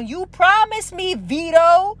down. You promise me,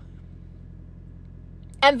 Vito.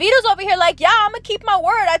 And Vito's over here like, yeah, I'm going to keep my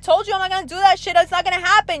word. I told you I'm not going to do that shit. It's not going to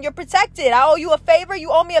happen. You're protected. I owe you a favor.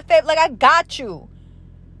 You owe me a favor. Like, I got you.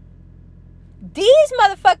 These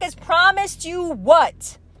motherfuckers promised you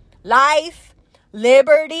what? Life,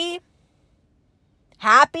 liberty,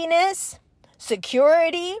 happiness,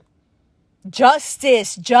 security,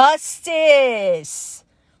 justice.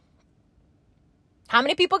 How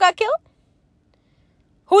many people got killed?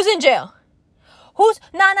 Who's in jail?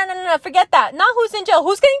 No, forget that. Not who's in jail.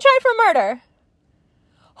 Who's getting tried for murder?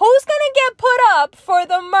 Who's gonna get put up for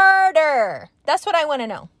the murder? That's what I want to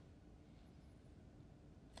know.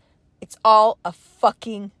 It's all a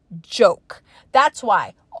fucking joke. That's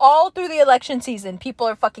why all through the election season, people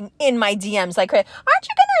are fucking in my DMs like, aren't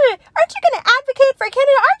you gonna advocate for a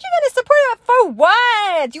candidate? Aren't you gonna support it? For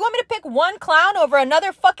what? Do you want me to pick one clown over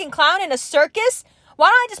another fucking clown in a circus? Why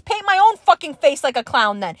don't I just paint my own fucking face like a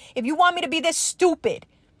clown then? If you want me to be this stupid.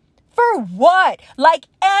 For what? Like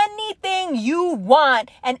anything you want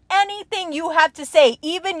and anything you have to say,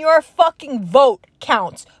 even your fucking vote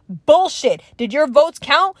counts. Bullshit. Did your votes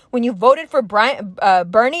count when you voted for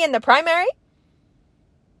Bernie in the primary?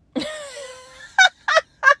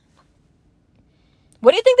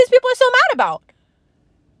 What do you think these people are so mad about?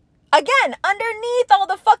 Again, underneath all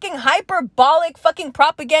the fucking hyperbolic fucking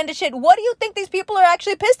propaganda shit, what do you think these people are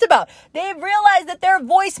actually pissed about? They've realized that their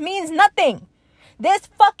voice means nothing. This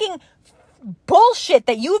fucking bullshit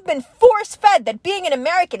that you've been force-fed, that being an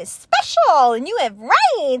American is special and you have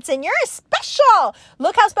rights and you're special.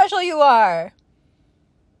 Look how special you are.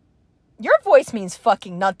 Your voice means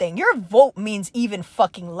fucking nothing. Your vote means even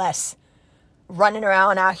fucking less. Running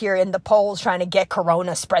around out here in the polls trying to get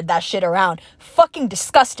corona, spread that shit around. Fucking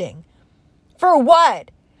disgusting. For what?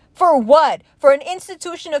 For what? For an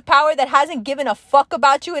institution of power that hasn't given a fuck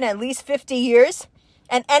about you in at least 50 years?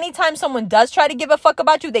 And anytime someone does try to give a fuck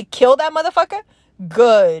about you, they kill that motherfucker?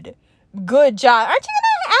 Good. Good job. Aren't you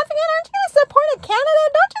gonna advocate? Aren't you gonna support a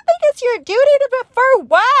candidate? Don't you think it's your duty to, for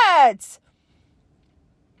what?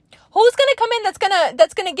 Who's gonna come in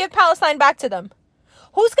that's gonna give Palestine back to them?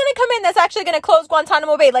 Who's going to come in that's actually going to close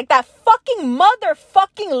Guantanamo Bay? Like that fucking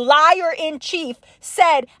motherfucking liar in chief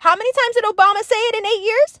said. How many times did Obama say it in 8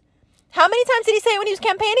 years? How many times did he say when he was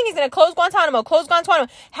campaigning? He's going to close Guantanamo, close Guantanamo.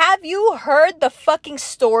 Have you heard the fucking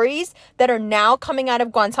stories that are now coming out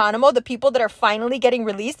of Guantanamo? The people that are finally getting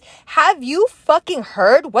released? Have you fucking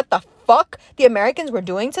heard what the fuck the Americans were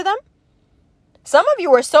doing to them? Some of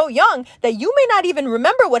you are so young that you may not even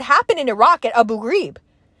remember what happened in Iraq at Abu Ghraib.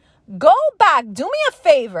 Go back, do me a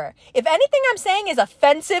favor. If anything I'm saying is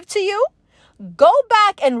offensive to you, go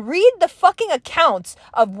back and read the fucking accounts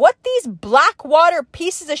of what these Blackwater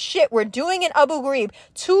pieces of shit were doing in Abu Ghraib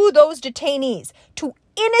to those detainees, to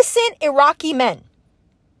innocent Iraqi men.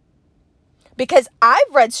 Because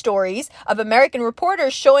I've read stories of American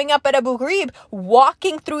reporters showing up at Abu Ghraib,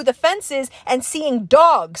 walking through the fences and seeing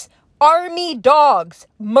dogs, Army dogs,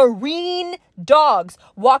 Marine dogs,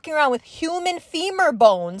 walking around with human femur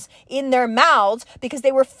bones in their mouths because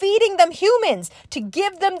they were feeding them humans to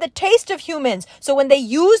give them the taste of humans. So when they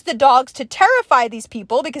used the dogs to terrify these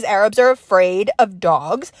people, because Arabs are afraid of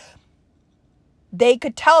dogs, they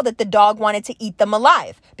could tell that the dog wanted to eat them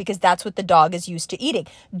alive because that's what the dog is used to eating.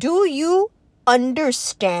 Do you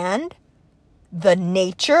understand the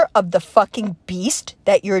nature of the fucking beast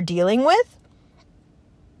that you're dealing with?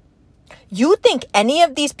 You think any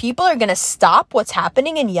of these people are going to stop what's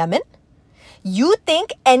happening in Yemen? You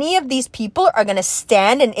think any of these people are going to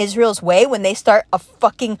stand in Israel's way when they start a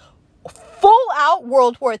fucking full out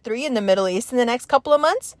World War III in the Middle East in the next couple of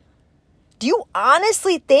months? Do you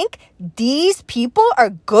honestly think these people are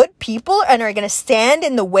good people and are going to stand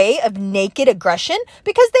in the way of naked aggression?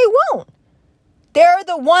 Because they won't. They're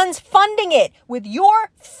the ones funding it with your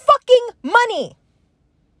fucking money.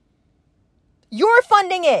 You're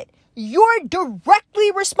funding it. You're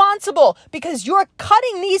directly responsible because you're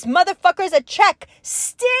cutting these motherfuckers a check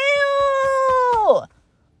still.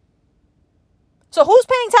 So who's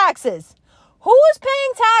paying taxes? Who is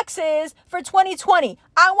paying taxes for 2020?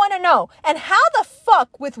 I want to know. And how the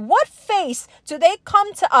fuck, with what face do they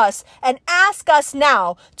come to us and ask us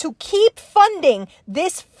now to keep funding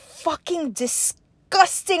this fucking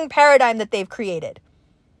disgusting paradigm that they've created?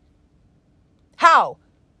 How?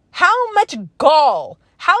 How much gall?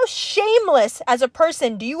 How shameless as a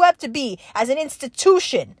person do you have to be as an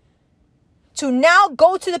institution to now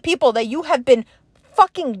go to the people that you have been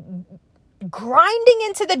fucking grinding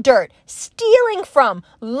into the dirt, stealing from,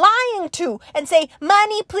 lying to, and say,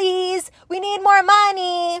 money, please. We need more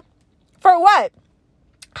money. For what?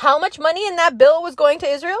 How much money in that bill was going to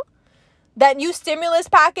Israel? That new stimulus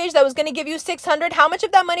package that was going to give you 600, how much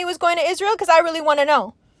of that money was going to Israel? Because I really want to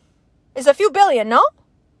know. It's a few billion, no?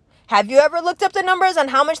 Have you ever looked up the numbers on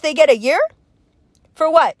how much they get a year? For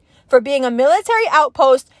what? For being a military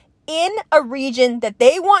outpost in a region that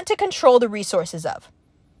they want to control the resources of.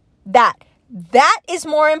 That is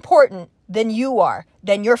more important than you are,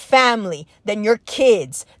 than your family, than your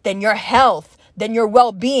kids, than your health, than your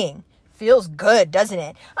well-being. Feels good, doesn't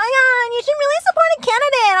it? Oh yeah, you should really support a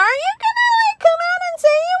candidate. Are you gonna come out and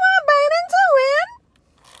say you want Biden to win?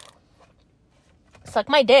 Suck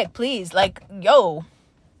my dick, please. Yo.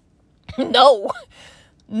 No.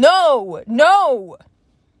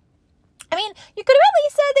 I mean, you could have at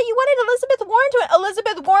least said that you wanted Elizabeth Warren to win.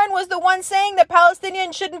 Elizabeth Warren was the one saying that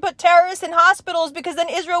Palestinians shouldn't put terrorists in hospitals because then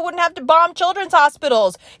Israel wouldn't have to bomb children's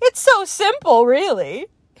hospitals. It's so simple, really.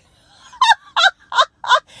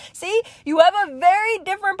 See, you have a very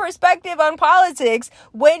different perspective on politics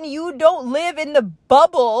when you don't live in the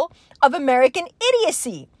bubble of American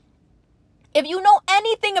idiocy. If you know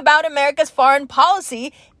anything about America's foreign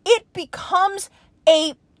policy, it becomes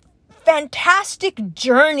a fantastic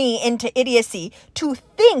journey into idiocy to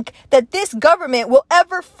think that this government will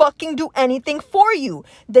ever fucking do anything for you.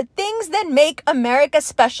 The things that make America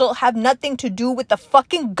special have nothing to do with the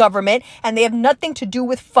fucking government, and they have nothing to do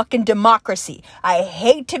with fucking democracy. I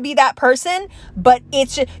hate to be that person, but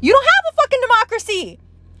it's just, you don't have a fucking democracy.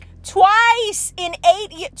 Twice in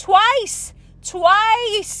 8 years, twice.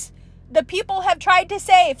 The people have tried to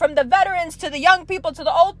say, from the veterans to the young people to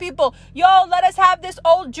the old people, yo, let us have this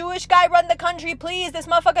old Jewish guy run the country, please. This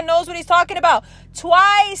motherfucker knows what he's talking about.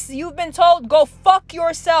 Twice you've been told, go fuck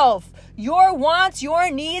yourself. Your wants,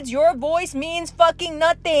 your needs, your voice means fucking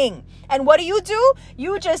nothing. And what do?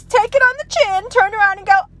 You just take it on the chin, turn around and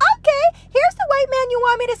go, okay, here's the white man you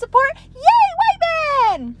want me to support. Yay, white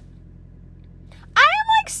man! I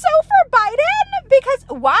am so for Biden because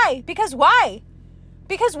why? Because why?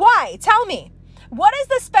 Tell me. What is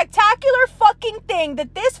the spectacular fucking thing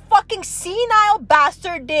that this fucking senile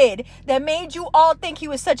bastard did that made you all think he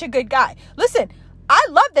was such a good guy? Listen, I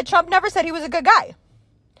love that Trump never said he was a good guy.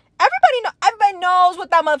 Everybody knows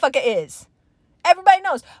what that motherfucker is. Everybody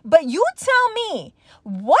knows. But you tell me,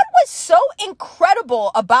 what was so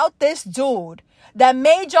incredible about this dude that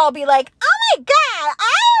made y'all be like, oh my God,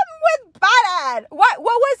 I'm with Biden? What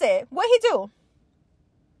was it? What'd he do?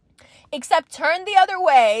 Except turn the other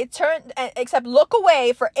way, except look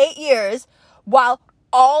away for 8 years while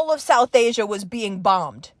all of South Asia was being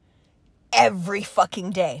bombed every fucking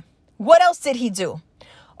day. What else did he do?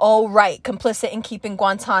 Oh, right, complicit in keeping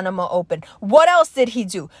Guantanamo open. What else did he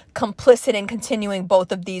do? Complicit in continuing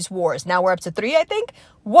both of these wars. Now we're up to 3, I think.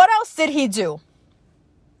 What else did he do?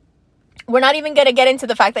 We're not even going to get into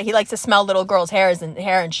the fact that he likes to smell little girls' hair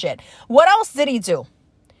and shit. What else did he do?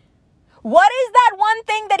 What is that one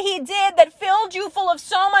thing that he did that filled you full of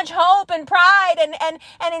so much hope and pride and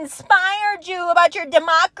inspired you about your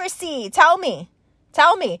democracy? Tell me.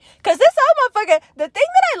 Because this motherfucker, the thing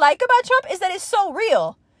that I like about Trump is that it's so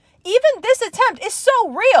real. Even this attempt is so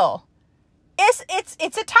real. It's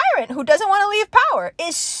a tyrant who doesn't want to leave power.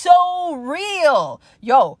 It's so real.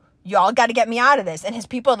 Yo, y'all got to get me out of this. And his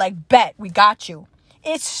people are like, bet, we got you.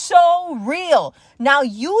 It's so real. Now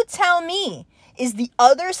you tell me, is the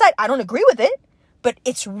other side, I don't agree with it, but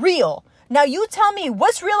it's real. Now you tell me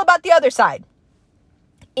what's real about the other side.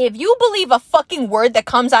 If you believe a fucking word that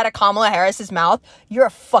comes out of Kamala Harris's mouth, you're a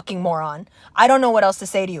fucking moron. I don't know what else to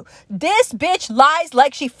say to you. This bitch lies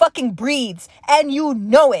like she fucking breathes, and you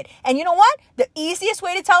know it. And you know what? The easiest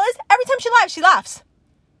way to tell is every time she lies, she laughs.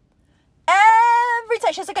 every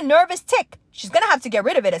time, she has like a nervous tick. She's going to have to get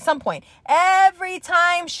rid of it at some point. Every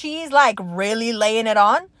time she's like really laying it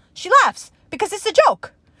on, she laughs because it's a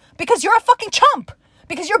joke. Because you're a fucking chump.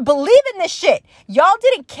 Because you're believing this shit. Y'all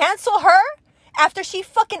didn't cancel her after she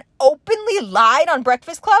fucking openly lied on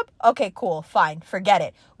Breakfast Club? Okay, cool, fine, forget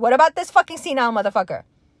it. What about this fucking senile motherfucker?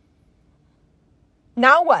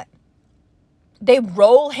 Now what? They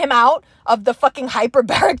roll him out of the fucking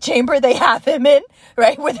hyperbaric chamber they have him in,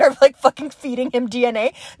 right? Where they're like fucking feeding him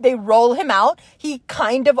DNA. They roll him out. He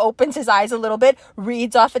kind of opens his eyes a little bit,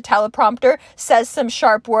 reads off a teleprompter, says some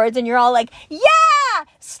sharp words, and you're all like, yeah,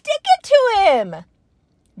 stick it to him.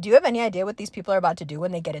 Do you have any idea what these people are about to do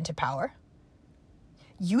when they get into power?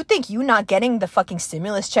 You think you not getting the fucking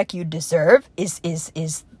stimulus check you deserve is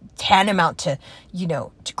tantamount to,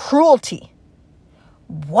 to cruelty.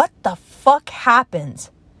 What the fuck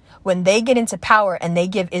happens when they get into power and they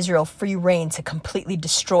give Israel free reign to completely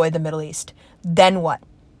destroy the Middle East? Then what?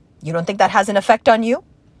 You don't think that has an effect on you?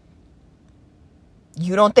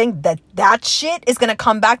 You don't think that shit is going to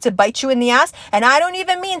come back to bite you in the ass? And I don't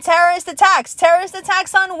even mean terrorist attacks. Terrorist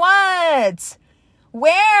attacks on what?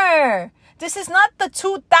 Where? This is not the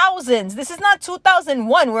 2000s. This is not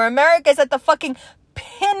 2001 where America is at the fucking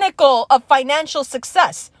pinnacle of financial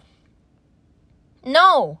success.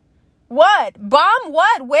 No. What? Bomb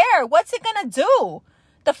what? Where? What's it gonna do?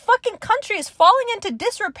 The fucking country is falling into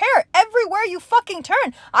disrepair everywhere you fucking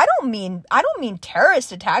turn. I don't mean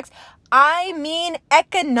terrorist attacks. I mean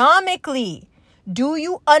economically. Do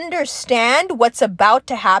you understand what's about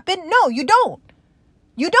to happen? No, you don't.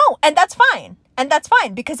 You don't. And that's fine. And that's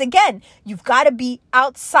fine because, again, you've got to be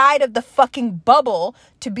outside of the fucking bubble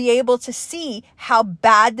to be able to see how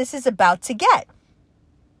bad this is about to get.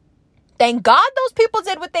 Thank God those people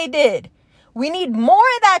did what they did. We need more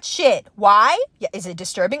of that shit. Why? Yeah, is it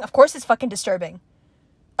disturbing? Of course it's fucking disturbing.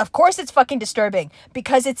 Of course it's fucking disturbing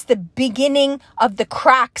because it's the beginning of the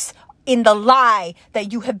cracks in the lie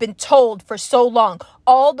that you have been told for so long.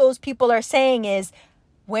 All those people are saying is,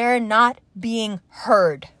 we're not being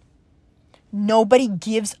heard. Nobody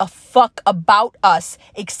gives a fuck about us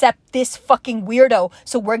except this fucking weirdo.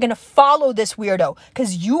 So we're going to follow this weirdo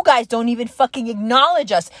because you guys don't even fucking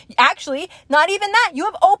acknowledge us. Actually, not even that. You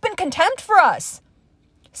have open contempt for us.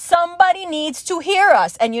 Somebody needs to hear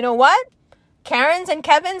us. And you know what? Karens and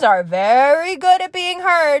Kevins are very good at being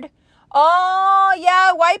heard. Oh,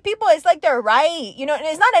 yeah, white people, it's like they're right. And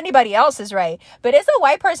it's not anybody else's right, but it's a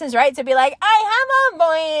white person's right to be like, I have a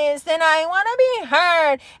voice and I want to be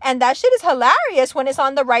heard. And that shit is hilarious when it's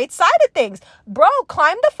on the right side of things. Bro,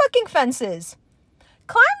 climb the fucking fences.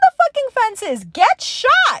 Climb the fucking fences. Get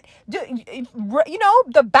shot.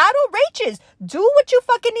 The battle rages. Do what you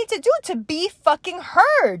fucking need to do to be fucking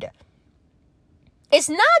heard. It's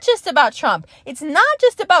not just about Trump. It's not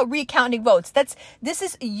just about recounting votes.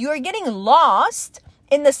 You're getting lost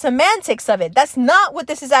in the semantics of it. That's not what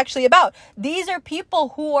this is actually about. These are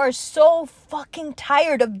people who are so fucking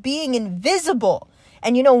tired of being invisible.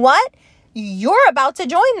 And you know what? You're about to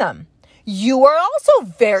join them. You are also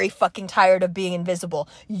very fucking tired of being invisible.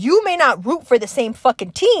 You may not root for the same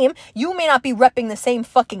fucking team. You may not be repping the same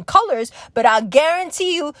fucking colors, but I'll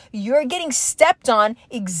guarantee you, you're getting stepped on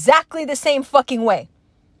exactly the same fucking way.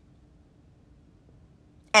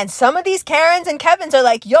 And some of these Karens and Kevins are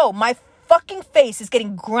like, yo, my fucking face is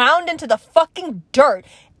getting ground into the fucking dirt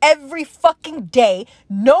every fucking day.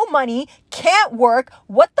 No money, can't work.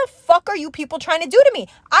 What the fuck are you people trying to do to me?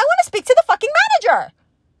 I want to speak to the fucking manager.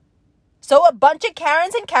 So a bunch of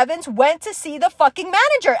Karens and Kevins went to see the fucking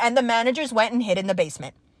manager, and the managers went and hid in the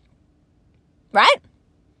basement. Right?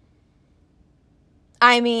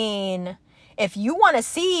 I mean, if you want to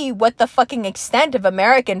see what the fucking extent of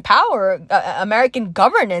American power, American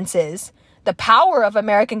governance is, the power of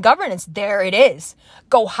American governance, there it is.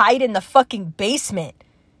 Go hide in the fucking basement.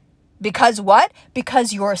 Because what?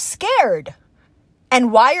 Because you're scared.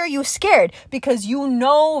 And why are you scared? Because you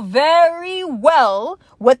know very well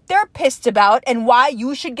what they're pissed about and why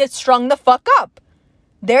you should get strung the fuck up.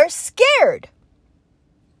 They're scared.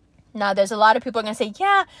 Now, there's a lot of people are going to say,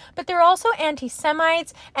 yeah, but they're also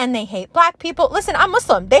anti-Semites and they hate black people. Listen, I'm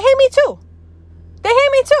Muslim. They hate me too. They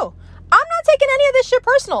hate me too. I'm not taking any of this shit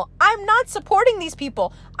personal. I'm not supporting these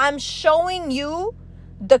people. I'm showing you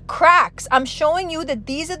the cracks. I'm showing you that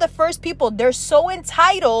these are the first people. They're so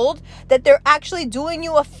entitled that they're actually doing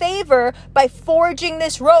you a favor by forging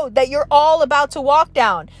this road that you're all about to walk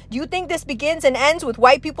down. Do you think this begins and ends with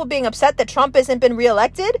white people being upset that Trump hasn't been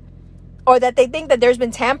reelected? Or that they think that there's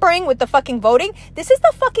been tampering with the fucking voting? This is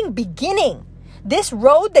the fucking beginning. This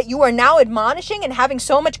road that you are now admonishing and having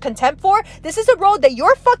so much contempt for, this is a road that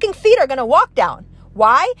your fucking feet are going to walk down.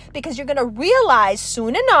 Why? Because you're going to realize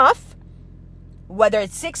soon enough, whether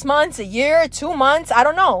it's 6 months, a year, 2 months, I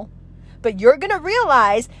don't know. But you're going to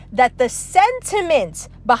realize that the sentiment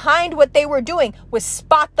behind what they were doing was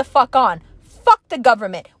spot the fuck on. Fuck the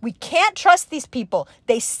government. We can't trust these people.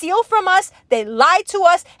 They steal from us. They lie to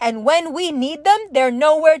us. And when we need them, they're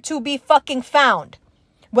nowhere to be fucking found.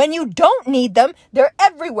 When you don't need them, they're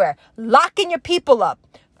everywhere. Locking your people up.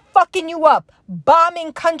 Fucking you up.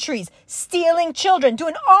 Bombing countries. Stealing children.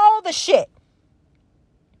 Doing all the shit.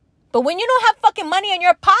 But when you don't have fucking money in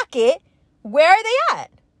your pocket, where are they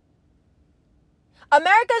at?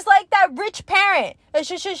 America's like that rich parent.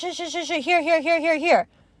 Here.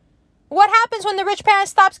 What happens when the rich parent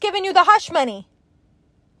stops giving you the hush money?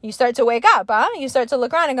 You start to wake up, huh? You start to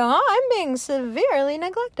look around and go, oh, I'm being severely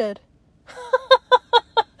neglected.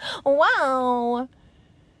 Wow.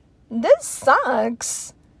 This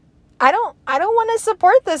sucks. I don't want to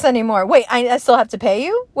support this anymore. Wait, I still have to pay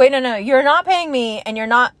you? Wait, no. You're not paying me and you're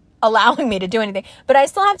not allowing me to do anything. But I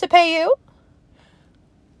still have to pay you?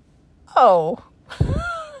 Oh.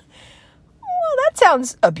 Well, that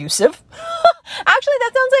sounds abusive. Actually,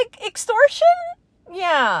 that sounds like extortion.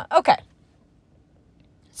 Yeah, okay.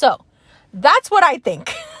 So, that's what I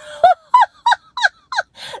think.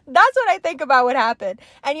 That's what I think about what happened.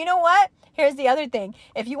 And you know what? Here's the other thing.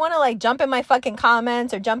 If you want to like jump in my fucking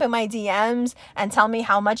comments or jump in my DMs and tell me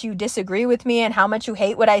how much you disagree with me and how much you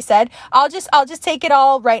hate what I said, I'll just take it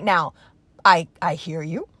all right now. I hear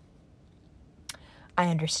you. I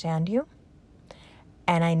understand you.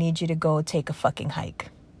 And I need you to go take a fucking hike.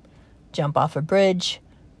 Jump off a bridge.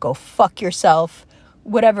 Go fuck yourself.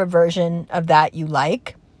 Whatever version of that you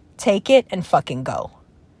like. Take it and fucking go.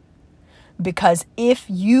 Because if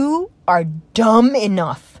you are dumb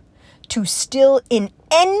enough to still in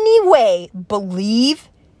any way believe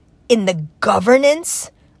in the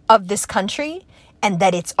governance of this country and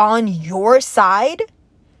that it's on your side,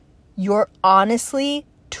 you're honestly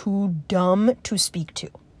too dumb to speak to.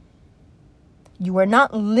 You are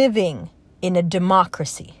not living in a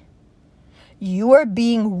democracy. You are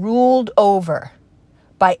being ruled over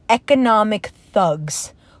by economic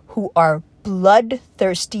thugs who are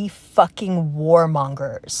bloodthirsty fucking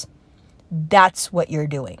warmongers. That's what you're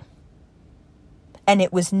doing. And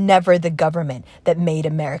it was never the government that made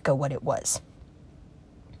America what it was.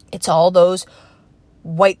 It's all those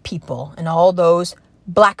white people and all those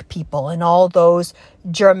black people and all those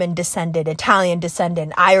German descendant, Italian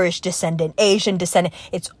descendant, Irish descendant, Asian descendant.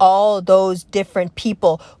 It's all those different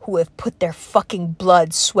people who have put their fucking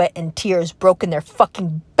blood, sweat, and tears, broken their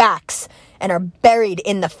fucking backs, and are buried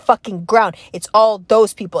in the fucking ground. It's all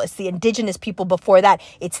those people. It's the indigenous people before that.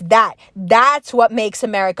 It's that. That's what makes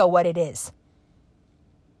America what it is.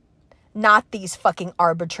 Not these fucking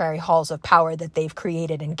arbitrary halls of power that they've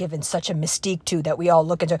created and given such a mystique to that we all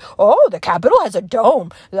look into. Oh, the Capitol has a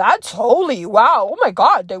dome. That's holy. Wow. Oh my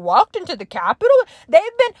God. They walked into the Capitol. We've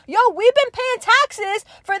been paying taxes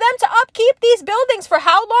for them to upkeep these buildings for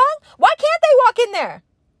how long? Why can't they walk in there?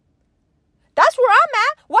 That's where I'm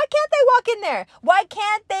at. Why can't they walk in there? Why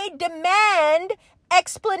can't they demand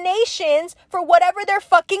explanations for whatever their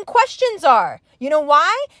fucking questions are? You know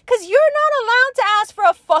why? Because you're not allowed to ask for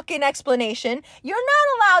a fucking explanation. You're not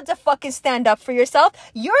allowed to fucking stand up for yourself.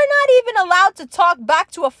 You're not even allowed to talk back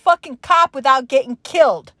to a fucking cop without getting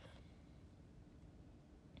killed.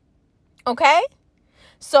 Okay?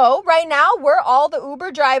 So right now we're all the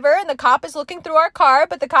Uber driver and the cop is looking through our car,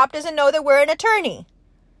 but the cop doesn't know that we're an attorney.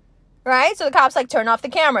 Right? So the cop's like, turn off the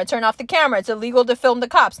camera. It's illegal to film the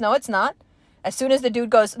cops. No, it's not. As soon as the dude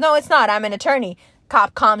goes, no, it's not. I'm an attorney.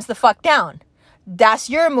 Cop calms the fuck down. That's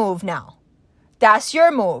your move now. That's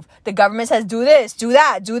your move. The government says, do this, do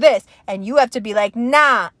that, do this. And you have to be like,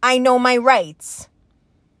 nah, I know my rights.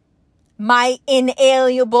 My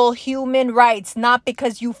inalienable human rights. Not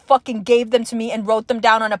because you fucking gave them to me and wrote them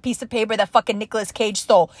down on a piece of paper that fucking Nicolas Cage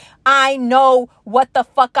stole. I know what the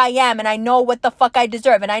fuck I am and I know what the fuck I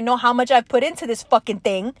deserve. And I know how much I've put into this fucking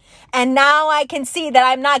thing. And now I can see that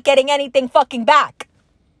I'm not getting anything fucking back.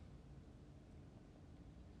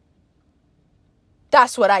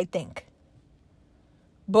 That's what I think.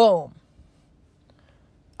 Boom.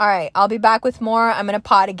 All right, I'll be back with more. I'm going to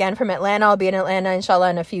pod again from Atlanta. I'll be in Atlanta, inshallah,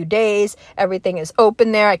 in a few days. Everything is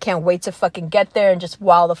open there. I can't wait to fucking get there and just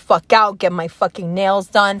wow the fuck out, get my fucking nails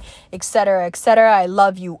done, etc., etc. I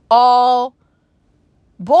love you all.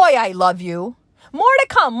 Boy, I love you. More to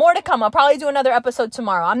come. I'll probably do another episode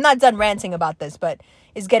tomorrow. I'm not done ranting about this, but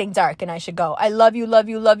it's getting dark and I should go. I love you, love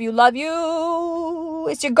you, love you, love you.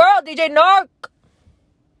 It's your girl, DJ Nark.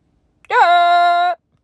 Yeah.